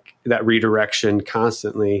you're like that redirection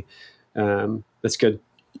constantly. That's good.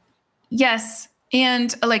 Yes.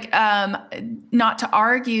 And like, not to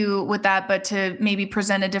argue with that, but to maybe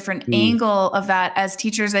present a different angle of that. As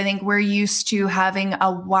teachers, I think we're used to having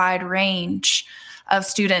a wide range of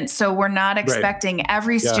students. So we're not expecting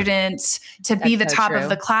every student to be the top of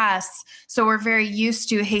the class. So we're very used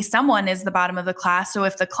to, hey, someone is the bottom of the class. So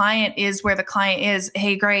if the client is where the client is,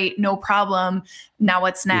 hey, great, no problem. Now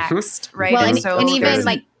what's next? Right. Well, and even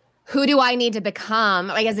like, who do I need to become,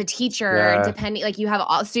 like as a teacher, depending, like you have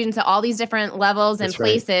all students at all these different levels and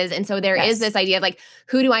places. Right. And so there is this idea of like,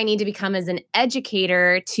 who do I need to become as an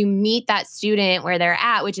educator to meet that student where they're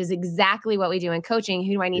at, which is exactly what we do in coaching.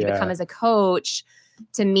 Who do I need to become as a coach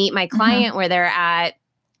to meet my client where they're at,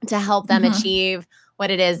 to help them achieve what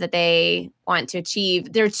it is that they want to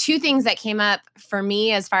achieve? There are two things that came up for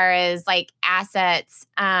me as far as like assets,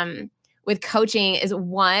 with coaching is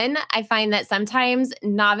one, I find that sometimes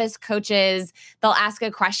novice coaches, they'll ask a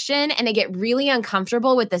question and they get really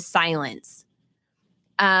uncomfortable with the silence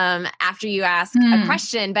after you ask a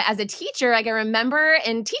question. But as a teacher, like I remember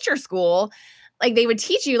in teacher school, like they would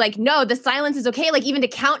teach you like, no, the silence is okay. Like even to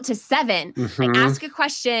count to 7, like ask a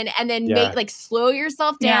question and then make like slow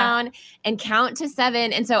yourself down and count to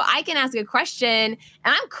 7. And so I can ask a question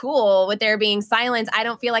and I'm cool with there being silence. I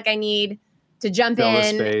don't feel like I need to jump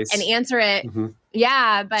in and answer it.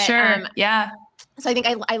 Yeah. But so I think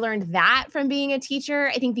I learned that from being a teacher.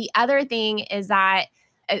 I think the other thing is that,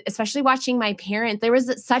 especially watching my parents, there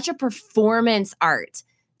was such a performance art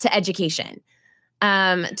to education.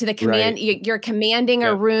 To the command, you're commanding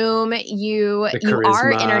a room. You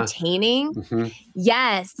are entertaining.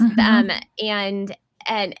 Yes. And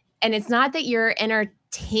it's not that you're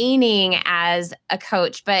entertaining as a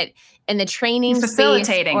coach, but in the training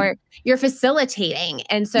facilitating, or you're facilitating.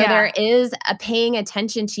 And so there is a paying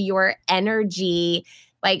attention to your energy.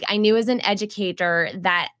 Like I knew as an educator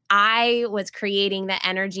that I was creating the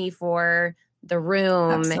energy for the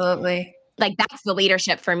room. Absolutely. Like that's the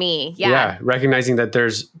leadership for me. Yeah. Recognizing that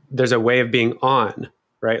there's a way of being on,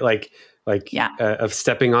 right? Of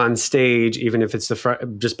stepping on stage, even if it's the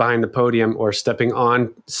front, just behind the podium, or stepping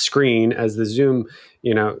on screen as the Zoom,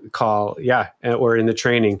 call. Yeah. Or in the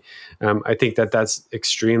training. I think that's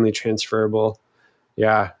extremely transferable.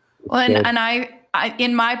 Yeah. Well, and I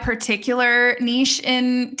in my particular niche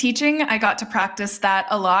in teaching, I got to practice that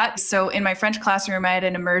a lot. So in my French classroom, I had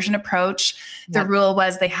an immersion approach. The rule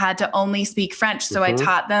was they had to only speak French. So I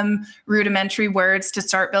taught them rudimentary words to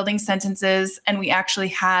start building sentences. And we actually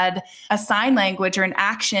had a sign language or an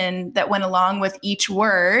action that went along with each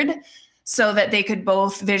word so that they could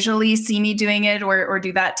both visually see me doing it or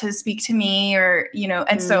do that to speak to me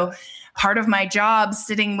and so part of my job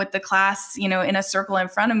sitting with the class, in a circle in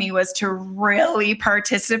front of me was to really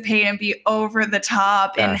participate and be over the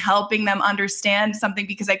top in helping them understand something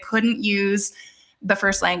because I couldn't use the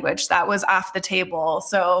first language. That was off the table.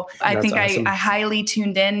 So I think awesome. I highly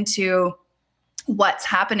tuned into what's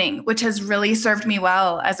happening, which has really served me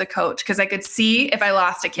well as a coach because I could see if I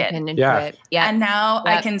lost a kid. And now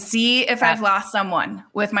I can see if I've lost someone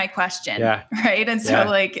with my question. Right. And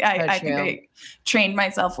so I think I trained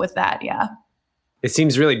myself with that. Yeah. It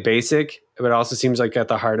seems really basic, but it also seems like at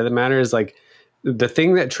the heart of the matter is like the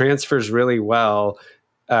thing that transfers really well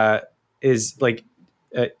is like,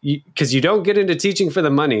 because you don't get into teaching for the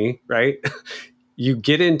money, right? You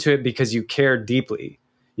get into it because you care deeply.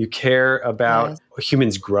 You care about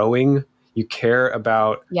humans growing. You care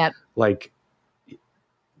about like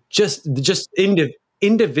just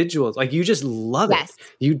individuals. Like you just love it.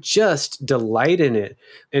 You just delight in it.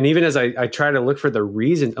 And even as I try to look for the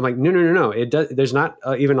reasons, I'm like, no. There's not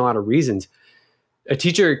even a lot of reasons. A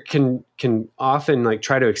teacher can often like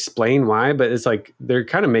try to explain why, but it's like they're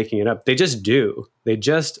kind of making it up. They just do. They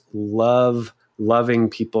just love loving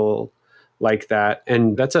people like that.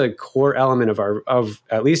 And that's a core element of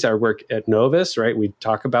at least our work at Novus, right? We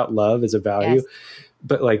talk about love as a value,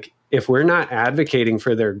 but like, if we're not advocating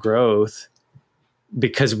for their growth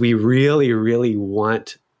because we really, really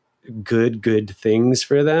want good things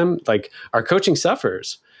for them, like our coaching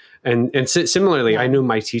suffers. And similarly, I knew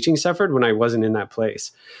my teaching suffered when I wasn't in that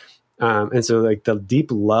place. And so like the deep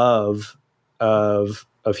love of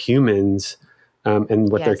humans,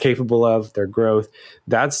 and what they're capable of, their growth.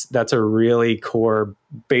 That's a really core,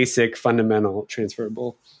 basic, fundamental,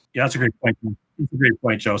 transferable. Yeah, that's a great point. That's a great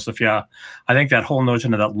point, Joseph. Yeah, I think that whole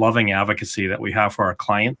notion of that loving advocacy that we have for our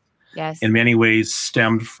clients, in many ways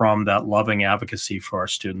stemmed from that loving advocacy for our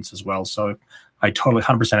students as well. So I totally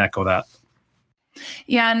 100% echo that.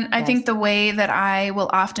 Yeah. And I think the way that I will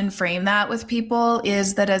often frame that with people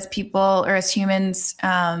is that as people or as humans,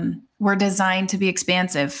 we're designed to be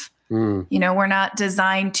expansive. We're not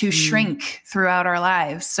designed to shrink throughout our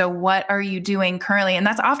lives. So what are you doing currently? And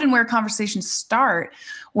that's often where conversations start.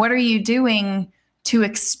 What are you doing to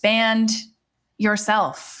expand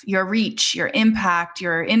yourself, your reach, your impact,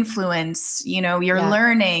 your influence, your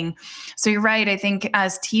learning? So you're right. I think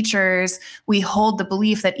as teachers, we hold the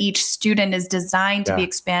belief that each student is designed to be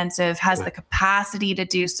expansive, has the capacity to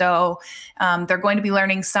do so. They're going to be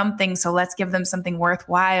learning something. So let's give them something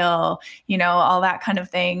worthwhile, all that kind of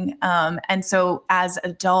thing. And so as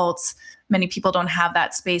adults, many people don't have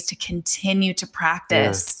that space to continue to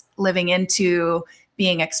practice living into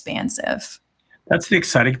being expansive. That's the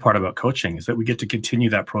exciting part about coaching is that we get to continue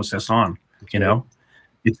that process on,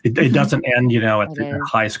 It doesn't end, at the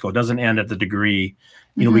high school. It doesn't end at the degree.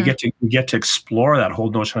 We get to explore that whole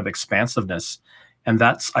notion of expansiveness. And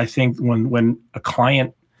that's, I think, when a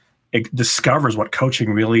client it discovers what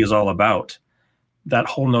coaching really is all about, that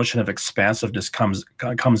whole notion of expansiveness comes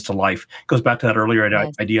to life. It goes back to that earlier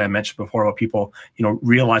idea I mentioned before about people,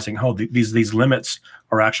 realizing, these limits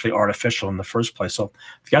are actually artificial in the first place. So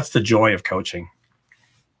that's the joy of coaching.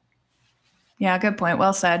 Yeah, good point.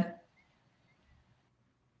 Well said.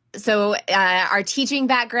 So our teaching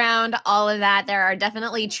background, all of that, there are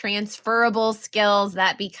definitely transferable skills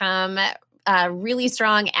that become really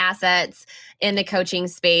strong assets in the coaching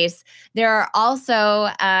space. There are also,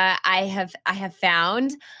 I have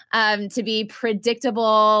found to be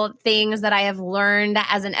predictable things that I have learned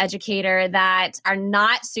as an educator that are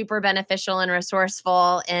not super beneficial and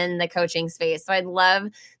resourceful in the coaching space. So I'd love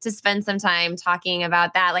to spend some time talking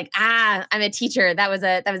about that. Like, I'm a teacher. That was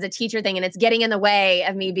a teacher thing, and it's getting in the way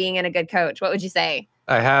of me being a good coach. What would you say?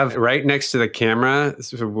 I have right next to the camera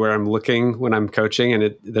where I'm looking when I'm coaching,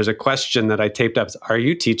 and there's a question that I taped up. Are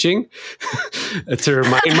you teaching? To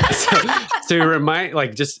remind myself,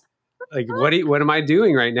 what am I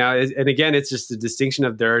doing right now? And again, it's just a distinction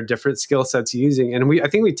of there are different skill sets using. And I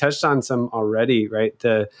think we touched on some already, right?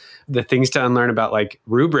 The things to unlearn about like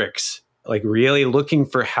rubrics, like really looking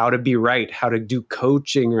for how to be right, how to do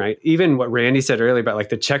coaching right. Even what Randy said earlier about like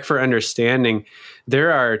the check for understanding.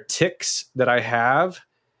 There are tics that I have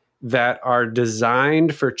that are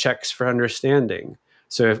designed for checks for understanding.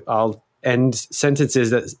 So if I'll end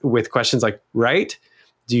sentences with questions like, right?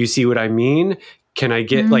 Do you see what I mean? Can I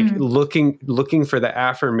get like looking for the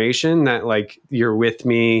affirmation that like, you're with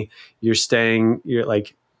me, you're staying, you're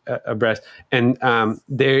like abreast. And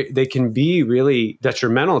they can be really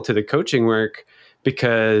detrimental to the coaching work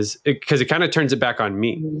because it kind of turns it back on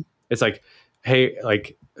me. It's like, hey,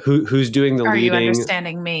 like who's doing the leading? Are you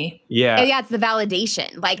understanding me? Yeah. Yeah, it's the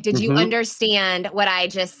validation. Like, did you understand what I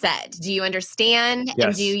just said? Do you understand? Yes.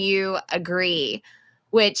 And do you agree?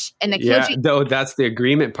 Which in the coaching, though that's the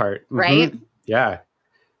agreement part, right? Yeah.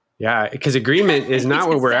 Yeah, because agreement is not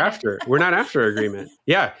what we're after. We're not after agreement.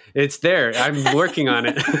 Yeah, it's there. I'm working on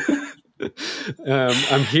it.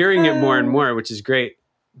 I'm hearing it more and more, which is great.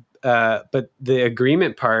 But the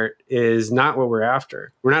agreement part is not what we're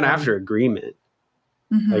after. We're not after agreement.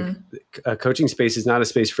 Like a coaching space is not a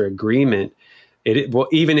space for agreement.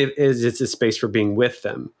 Even if it's a space for being with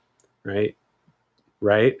them, right?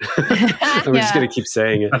 Right? I'm just going to keep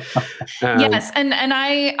saying it. Yes. And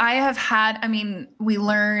I have had, we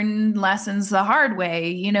learn lessons the hard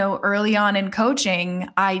way. Early on in coaching,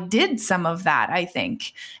 I did some of that, I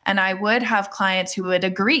think. And I would have clients who would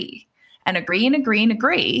agree, but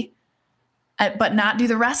not do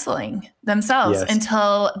the wrestling themselves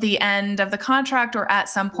until the end of the contract or at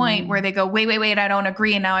some point where they go, wait, I don't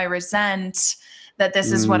agree. And now I resent that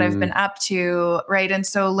this is what I've been up to, right? And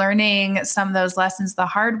so learning some of those lessons the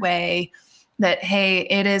hard way, that, hey,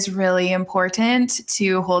 it is really important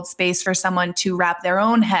to hold space for someone to wrap their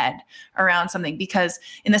own head around something, because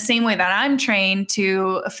in the same way that I'm trained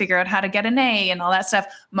to figure out how to get an A and all that stuff,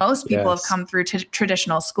 most people have come through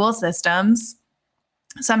traditional school systems.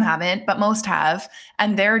 Some haven't, but most have,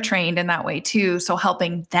 and they're trained in that way too. So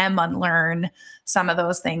helping them unlearn some of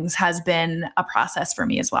those things has been a process for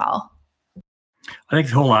me as well. I think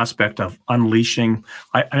the whole aspect of unleashing,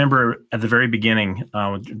 I remember at the very beginning,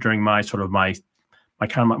 during my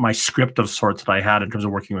script of sorts that I had in terms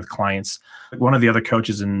of working with clients, one of the other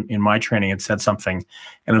coaches in my training had said something,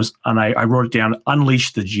 and I wrote it down: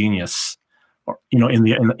 unleash the genius, in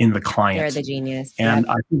the client. You're the genius. And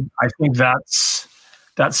I think that's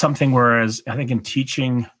something. Whereas I think in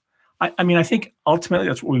teaching, I think ultimately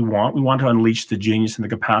that's what we want. We want to unleash the genius and the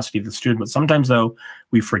capacity of the student. But sometimes, though,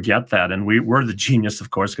 we forget that. And we're the genius, of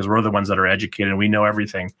course, because we're the ones that are educated and we know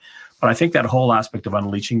everything. But I think that whole aspect of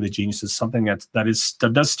unleashing the genius is something that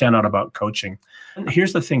does stand out about coaching. And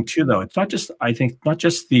here's the thing, too, though. It's not just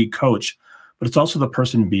the coach, but it's also the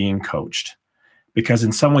person being coached. Because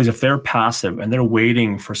in some ways, if they're passive and they're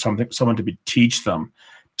waiting for someone to teach them,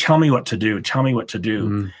 tell me what to do.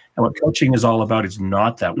 And what coaching is all about is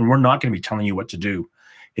not that. And we're not going to be telling you what to do.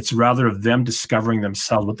 It's rather of them discovering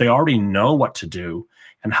themselves, but they already know what to do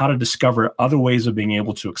and how to discover other ways of being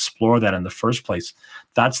able to explore that in the first place.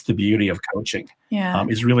 That's the beauty of coaching. Yeah.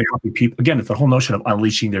 Is really helping people. Again, it's the whole notion of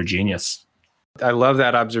unleashing their genius. I love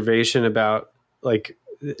that observation about like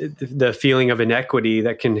the feeling of inequity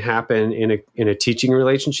that can happen in a teaching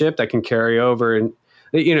relationship that can carry over, and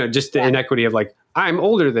just the inequity of like, I'm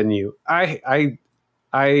older than you. I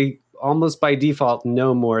almost by default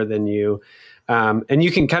know more than you. And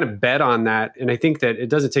you can kind of bet on that. And I think that it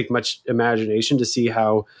doesn't take much imagination to see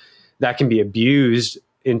how that can be abused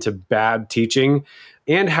into bad teaching,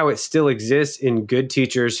 and how it still exists in good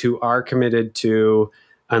teachers who are committed to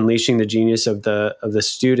unleashing the genius of the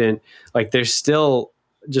student, like there's still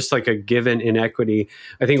just like a given inequity.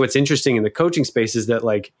 I think what's interesting in the coaching space is that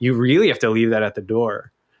like you really have to leave that at the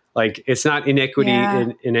door. Like it's not inequity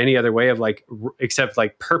in any other way of like, except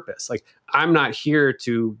like purpose. Like I'm not here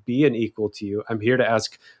to be an equal to you. I'm here to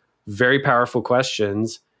ask very powerful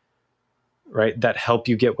questions, right? That help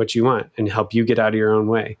you get what you want and help you get out of your own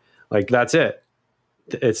way. Like that's it.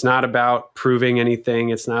 It's not about proving anything.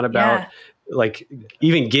 It's not about like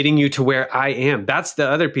even getting you to where I am. That's the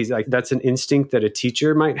other piece. Like that's an instinct that a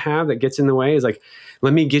teacher might have that gets in the way, is like,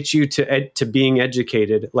 let me get you to being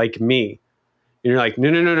educated like me. And you're like,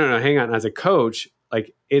 no, hang on. As a coach,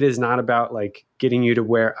 like it is not about like getting you to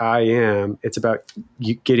where I am. It's about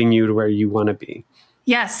getting you to where you want to be.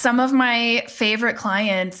 Yes, some of my favorite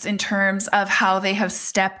clients in terms of how they have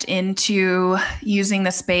stepped into using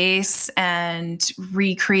the space and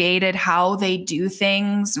recreated how they do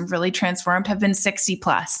things, really transformed, have been 60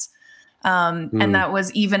 plus. And that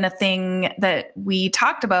was even a thing that we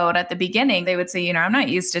talked about at the beginning. They would say, I'm not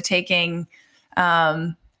used to taking,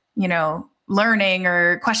 learning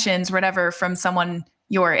or questions, whatever, from someone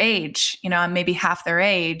your age, maybe half their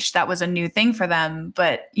age. That was a new thing for them,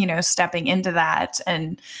 but, stepping into that.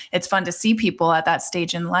 And it's fun to see people at that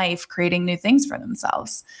stage in life creating new things for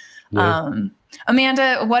themselves. Yeah.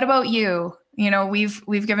 Amanda, what about you?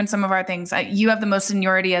 We've given some of our things. You have the most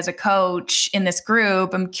seniority as a coach in this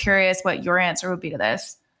group. I'm curious what your answer would be to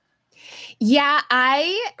this. Yeah,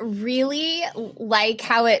 I really like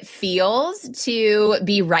how it feels to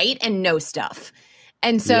be right and know stuff.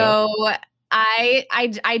 And so I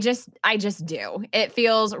just do. It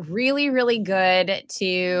feels really, really good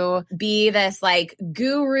to be this like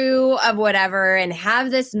guru of whatever and have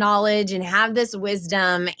this knowledge and have this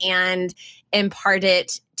wisdom and impart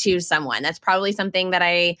it to someone. That's probably something that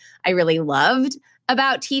I really loved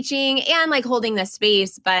about teaching and like holding the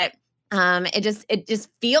space, but it just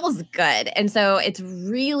feels good. And so it's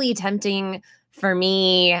really tempting for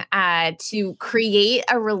me to create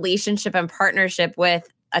a relationship and partnership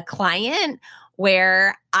with a client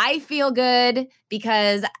where I feel good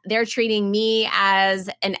because they're treating me as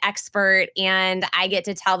an expert and I get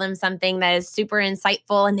to tell them something that is super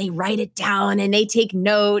insightful and they write it down and they take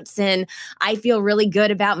notes and I feel really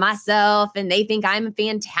good about myself and they think I'm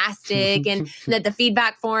fantastic and that the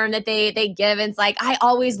feedback form that they give, it's like, I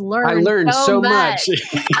always learn. I learned so much.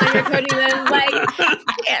 I'm recording them like,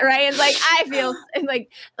 right? It's like, I feel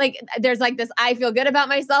like there's like this, I feel good about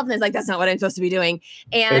myself. And there's like, that's not what I'm supposed to be doing.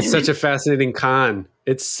 And it's such a fascinating con.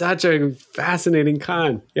 It's such a fascinating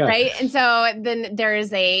con. Yeah. Right. And so then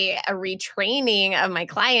there's a retraining of my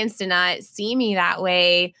clients to not see me that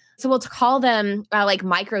way. So we'll call them like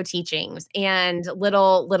micro teachings and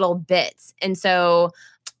little bits. And so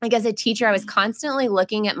like as a teacher, I was constantly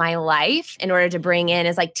looking at my life in order to bring in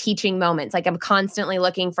as like teaching moments. Like I'm constantly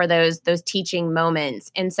looking for those teaching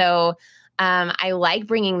moments. And so I like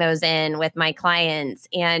bringing those in with my clients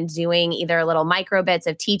and doing either little micro bits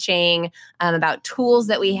of teaching about tools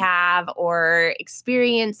that we have or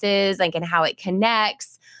experiences, like and how it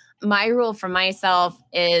connects. My rule for myself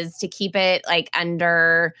is to keep it like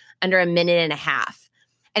under a minute and a half.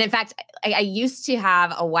 And in fact, I used to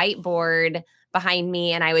have a whiteboard behind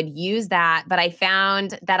me and I would use that, but I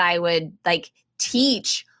found that I would like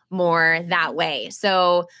teach more that way.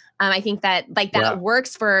 So I think that like that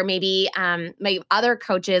works for maybe my other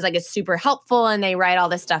coaches, like it's super helpful and they write all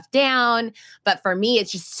this stuff down. But for me,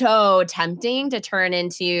 it's just so tempting to turn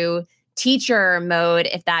into teacher mode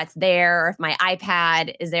if that's there or if my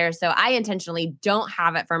iPad is there. So I intentionally don't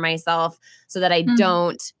have it for myself so that I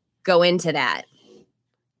don't go into that.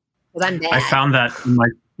 Because I'm bad. I found that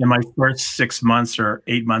in my first 6 months or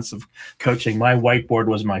 8 months of coaching, my whiteboard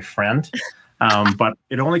was my friend. But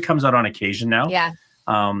it only comes out on occasion now. Yeah.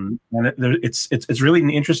 And it's really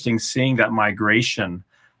interesting seeing that migration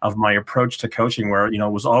of my approach to coaching, where it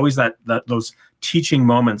was always that those teaching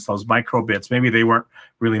moments, those micro bits. Maybe they weren't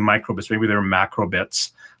really micro bits, maybe they were macro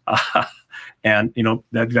bits, and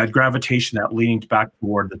that gravitation, that leaning back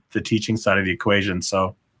toward the teaching side of the equation.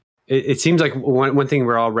 So it seems like one thing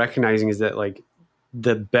we're all recognizing is that like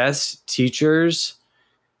the best teachers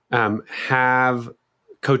have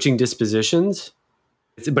coaching dispositions,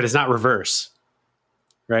 but it's not reverse.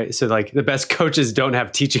 Right. So like the best coaches don't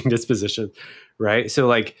have teaching disposition. Right. So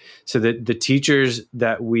the teachers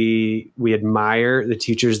that we admire, the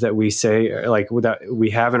teachers that we say like that we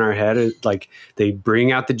have in our head, like they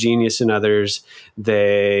bring out the genius in others.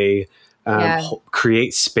 They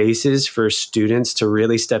create spaces for students to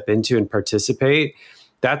really step into and participate.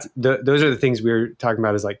 Those are the things we were talking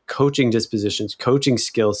about, is like coaching dispositions, coaching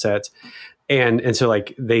skill sets. And so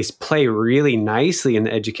like they play really nicely in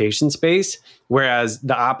the education space, whereas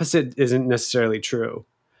the opposite isn't necessarily true.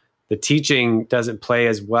 The teaching doesn't play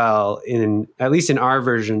as well at least in our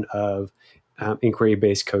version of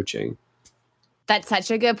inquiry-based coaching. That's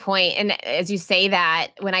such a good point. And as you say that,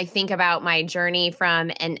 when I think about my journey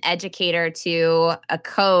from an educator to a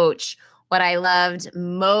coach, what I loved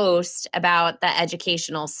most about the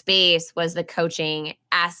educational space was the coaching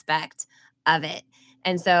aspect of it.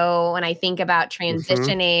 And so when I think about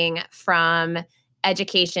transitioning from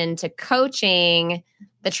education to coaching,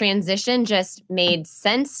 the transition just made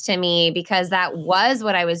sense to me because that was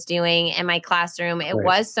what I was doing in my classroom. It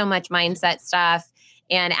was so much mindset stuff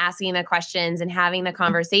and asking the questions and having the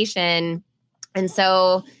conversation. And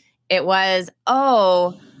so it was,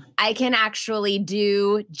 I can actually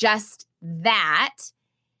do just that.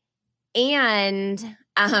 And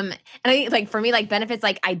I think like for me, like benefits,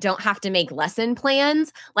 like I don't have to make lesson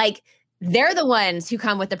plans. Like they're the ones who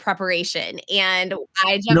come with the preparation, and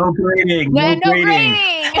I just no grading.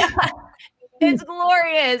 It's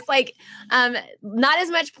glorious. Like not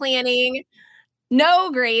as much planning,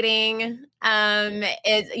 no grading.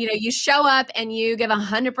 You show up and you give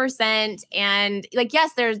 100%, and like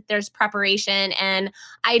yes, there's preparation, and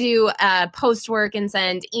I do post work and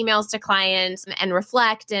send emails to clients and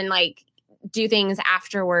reflect and like do things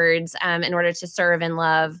afterwards in order to serve and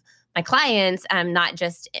love my clients, not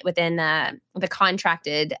just within the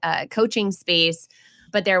contracted coaching space.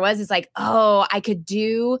 But there was this like, I could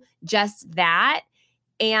do just that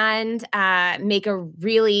and make a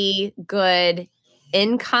really good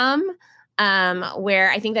income, where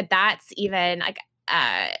I think that's even like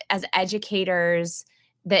as educators,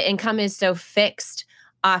 the income is so fixed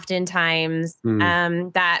oftentimes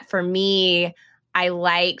that for me, I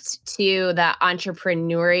liked the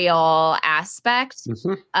entrepreneurial aspect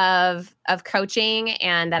of coaching,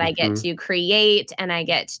 and that I get to create and I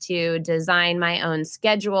get to design my own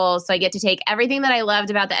schedule. So I get to take everything that I loved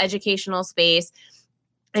about the educational space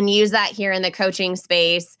and use that here in the coaching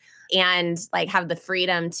space and like have the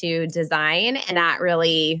freedom to design. And that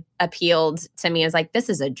really appealed to me. As like, this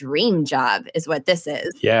is a dream job is what this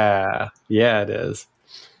is. Yeah, it is.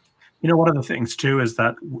 One of the things too is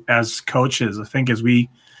that as coaches, I think as we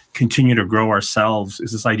continue to grow ourselves,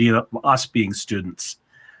 is this idea of us being students,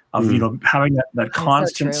 of having that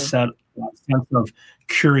constant sense of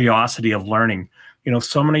curiosity of learning.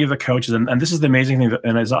 So many of the coaches, and this is the amazing thing,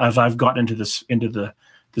 and as I've gotten into the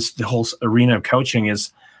whole arena of coaching,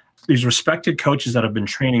 is these respected coaches that have been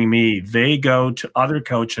training me, they go to other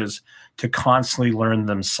coaches to constantly learn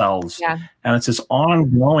themselves. Yeah. And it's this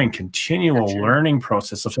ongoing, continual learning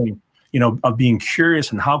process of saying, of being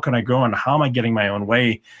curious and how can I grow and how am I getting my own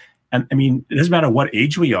way? And I mean, it doesn't matter what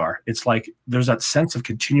age we are. It's like there's that sense of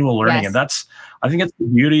continual learning. Yes. And I think it's the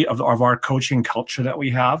beauty of our coaching culture that we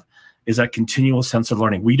have, is that continual sense of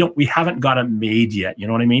learning. We haven't got it made yet. You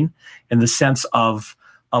know what I mean? In the sense of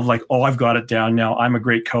like, I've got it down now. I'm a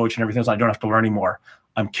great coach and everything else. I don't have to learn anymore.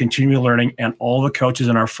 I'm continually learning, and all the coaches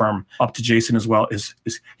in our firm, up to Jason as well, is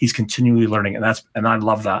he's continually learning, and I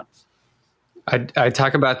love that. I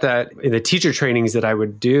talk about that in the teacher trainings that I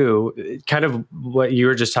would do, kind of what you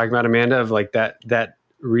were just talking about, Amanda, of like that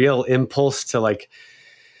real impulse to like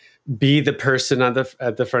be the person at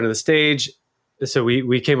the front of the stage. So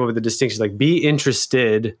we came up with the distinction, like be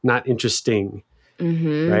interested, not interesting.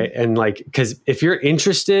 Right. And like, because if you're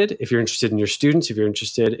interested in your students, if you're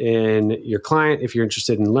interested in your client, if you're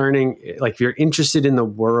interested in learning, like if you're interested in the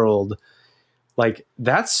world, like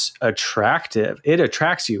that's attractive. It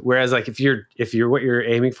attracts you. Whereas like if you're what you're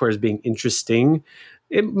aiming for is being interesting,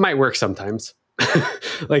 it might work sometimes.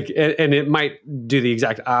 Like, and it might do the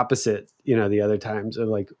exact opposite, the other times of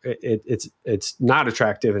like, it's not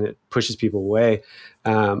attractive and it pushes people away.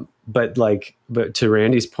 But to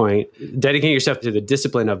Randy's point, dedicating yourself to the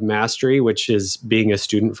discipline of mastery, which is being a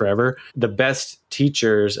student forever. The best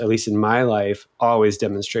teachers, at least in my life, always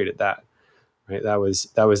demonstrated that, right? That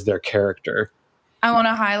was their character. I want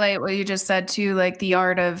to highlight what you just said too, like the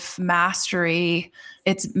art of mastery.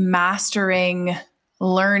 It's mastering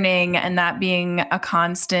learning and that being a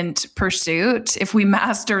constant pursuit. If we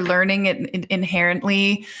master learning, it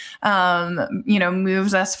inherently,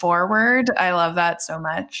 moves us forward. I love that so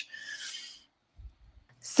much.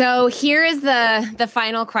 So here is the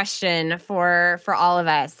final question for all of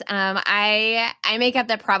us. I make up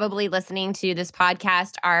that probably listening to this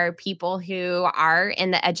podcast are people who are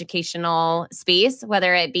in the educational space,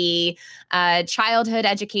 whether it be childhood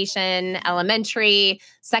education, elementary,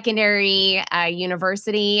 secondary,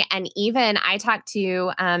 university, and even I talk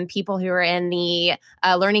to people who are in the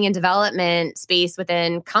learning and development space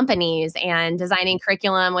within companies and designing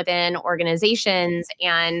curriculum within organizations.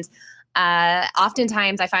 And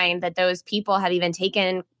oftentimes I find that those people have even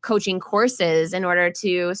taken coaching courses in order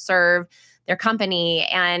to serve their company.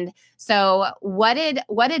 And so what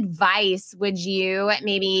advice would you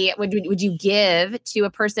give to a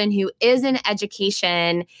person who is in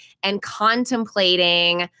education and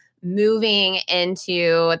contemplating moving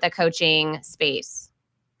into the coaching space?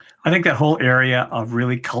 I think that whole area of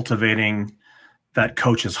really cultivating that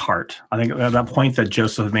coach's heart. I think that point that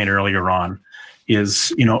Joseph made earlier on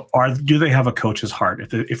is, do they have a coach's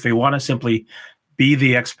heart? If they want to simply be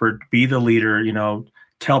the expert, be the leader,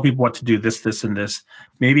 tell people what to do, this, and this,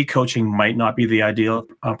 maybe coaching might not be the ideal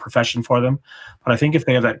profession for them. But I think if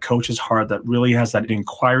they have that coach's heart that really has that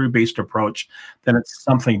inquiry-based approach, then it's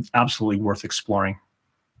something absolutely worth exploring.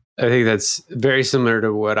 I think that's very similar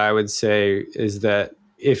to what I would say is that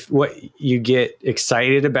if what you get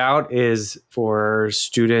excited about is for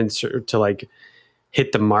students to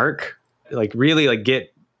hit the mark, really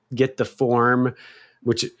get the form,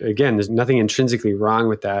 which again, there's nothing intrinsically wrong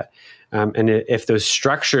with that. And if those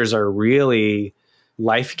structures are really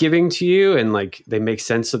life-giving to you and they make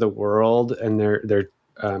sense of the world and they're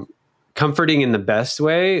comforting in the best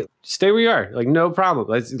way, stay where you are. No problem.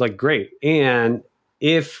 That's great. And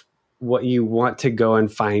if what you want to go and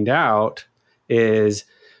find out is,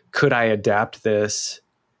 could I adapt this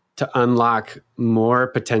to unlock more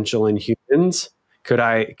potential in humans? Could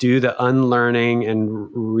I do the unlearning and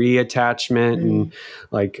reattachment and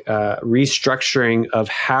restructuring of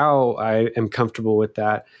how I am comfortable with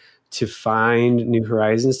that to find new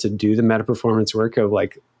horizons, to do the meta performance work of I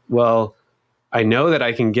know that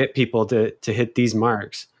I can get people to hit these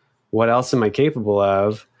marks. What else am I capable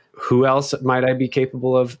of? Who else might I be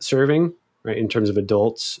capable of serving, right? In terms of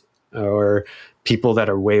adults or people that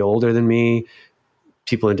are way older than me,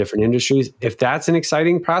 people in different industries. If that's an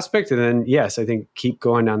exciting prospect, then yes, I think keep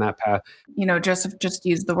going down that path. Joseph just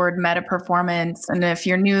used the word meta performance. And if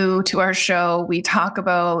you're new to our show, we talk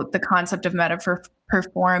about the concept of meta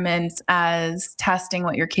performance as testing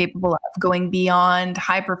what you're capable of. Going beyond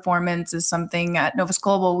high performance is something at Novus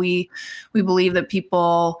Global. We believe that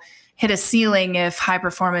people hit a ceiling if high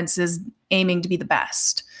performance is aiming to be the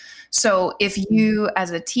best. So if you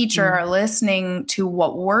as a teacher are listening to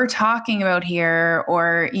what we're talking about here,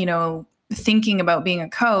 or, thinking about being a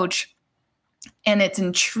coach, and it's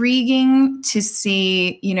intriguing to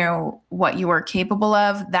see, what you are capable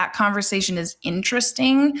of, that conversation is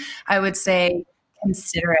interesting, I would say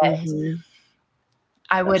consider it. Mm-hmm.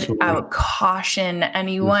 I would caution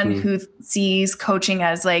anyone who sees coaching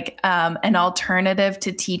as an alternative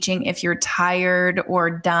to teaching if you're tired or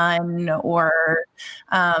done or,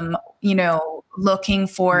 looking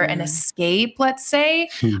for an escape, let's say.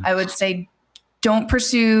 I would say don't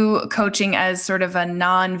pursue coaching as sort of a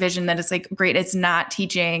non-vision that is great, it's not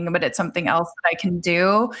teaching, but it's something else that I can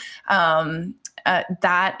do.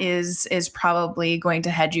 That is probably going to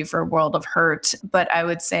head you for a world of hurt. But I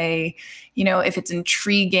would say, if it's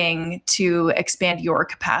intriguing to expand your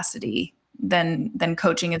capacity, then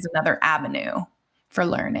coaching is another avenue for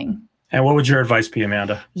learning. And what would your advice be,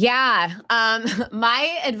 Amanda? Yeah.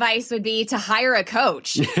 My advice would be to hire a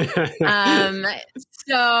coach. So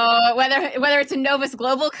whether it's a Novus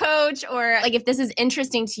Global coach or if this is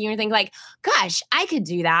interesting to you and think gosh, I could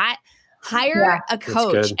do that. Hire a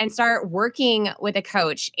coach and start working with a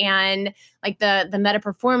coach, and the meta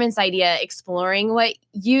performance idea, exploring what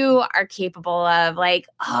you are capable of. I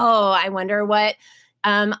wonder what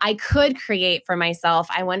I could create for myself.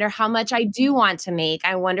 I wonder how much I do want to make.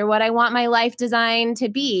 I wonder what I want my life design to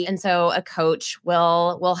be. And so a coach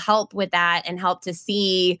will help with that and help to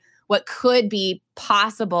see what could be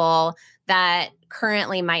possible that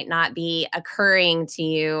currently might not be occurring to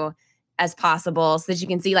you as possible, so that you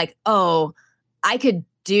can see I could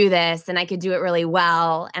do this and I could do it really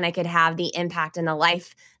well and I could have the impact in the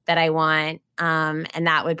life that I want. And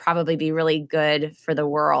that would probably be really good for the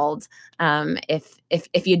world if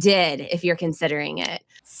you're considering it.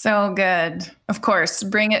 So good. Of course,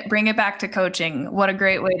 bring it back to coaching. What a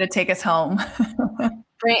great way to take us home.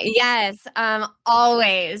 Yes,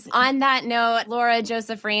 always. On that note, Laura,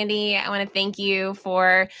 Joseph, Randy, I want to thank you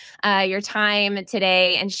for your time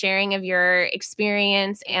today and sharing of your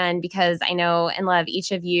experience. And because I know and love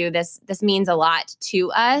each of you, this means a lot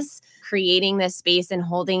to us, creating this space and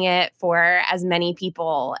holding it for as many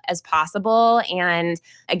people as possible. And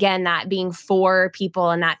again, that being for people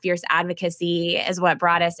and that fierce advocacy is what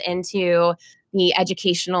brought us into the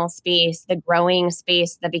educational space, the growing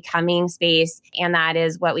space, the becoming space. And that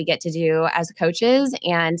is what we get to do as coaches.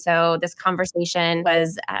 And so this conversation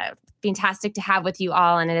was fantastic to have with you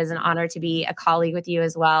all. And it is an honor to be a colleague with you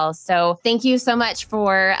as well. So thank you so much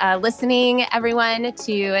for listening, everyone,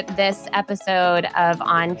 to this episode of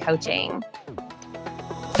On Coaching.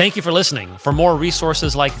 Thank you for listening. For more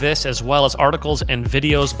resources like this, as well as articles and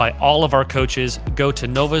videos by all of our coaches, go to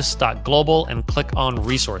novus.global and click on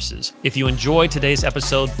resources. If you enjoyed today's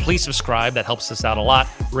episode, please subscribe. That helps us out a lot.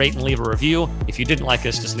 Rate and leave a review. If you didn't like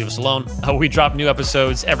us, just leave us alone. We drop new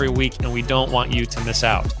episodes every week, and we don't want you to miss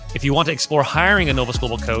out. If you want to explore hiring a Novus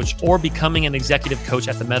Global coach or becoming an executive coach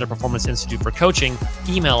at the Meta Performance Institute for Coaching,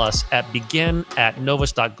 email us at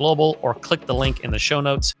begin@novus.global or click the link in the show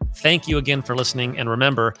notes. Thank you again for listening, and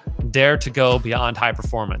remember, dare to go beyond high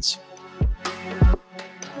performance.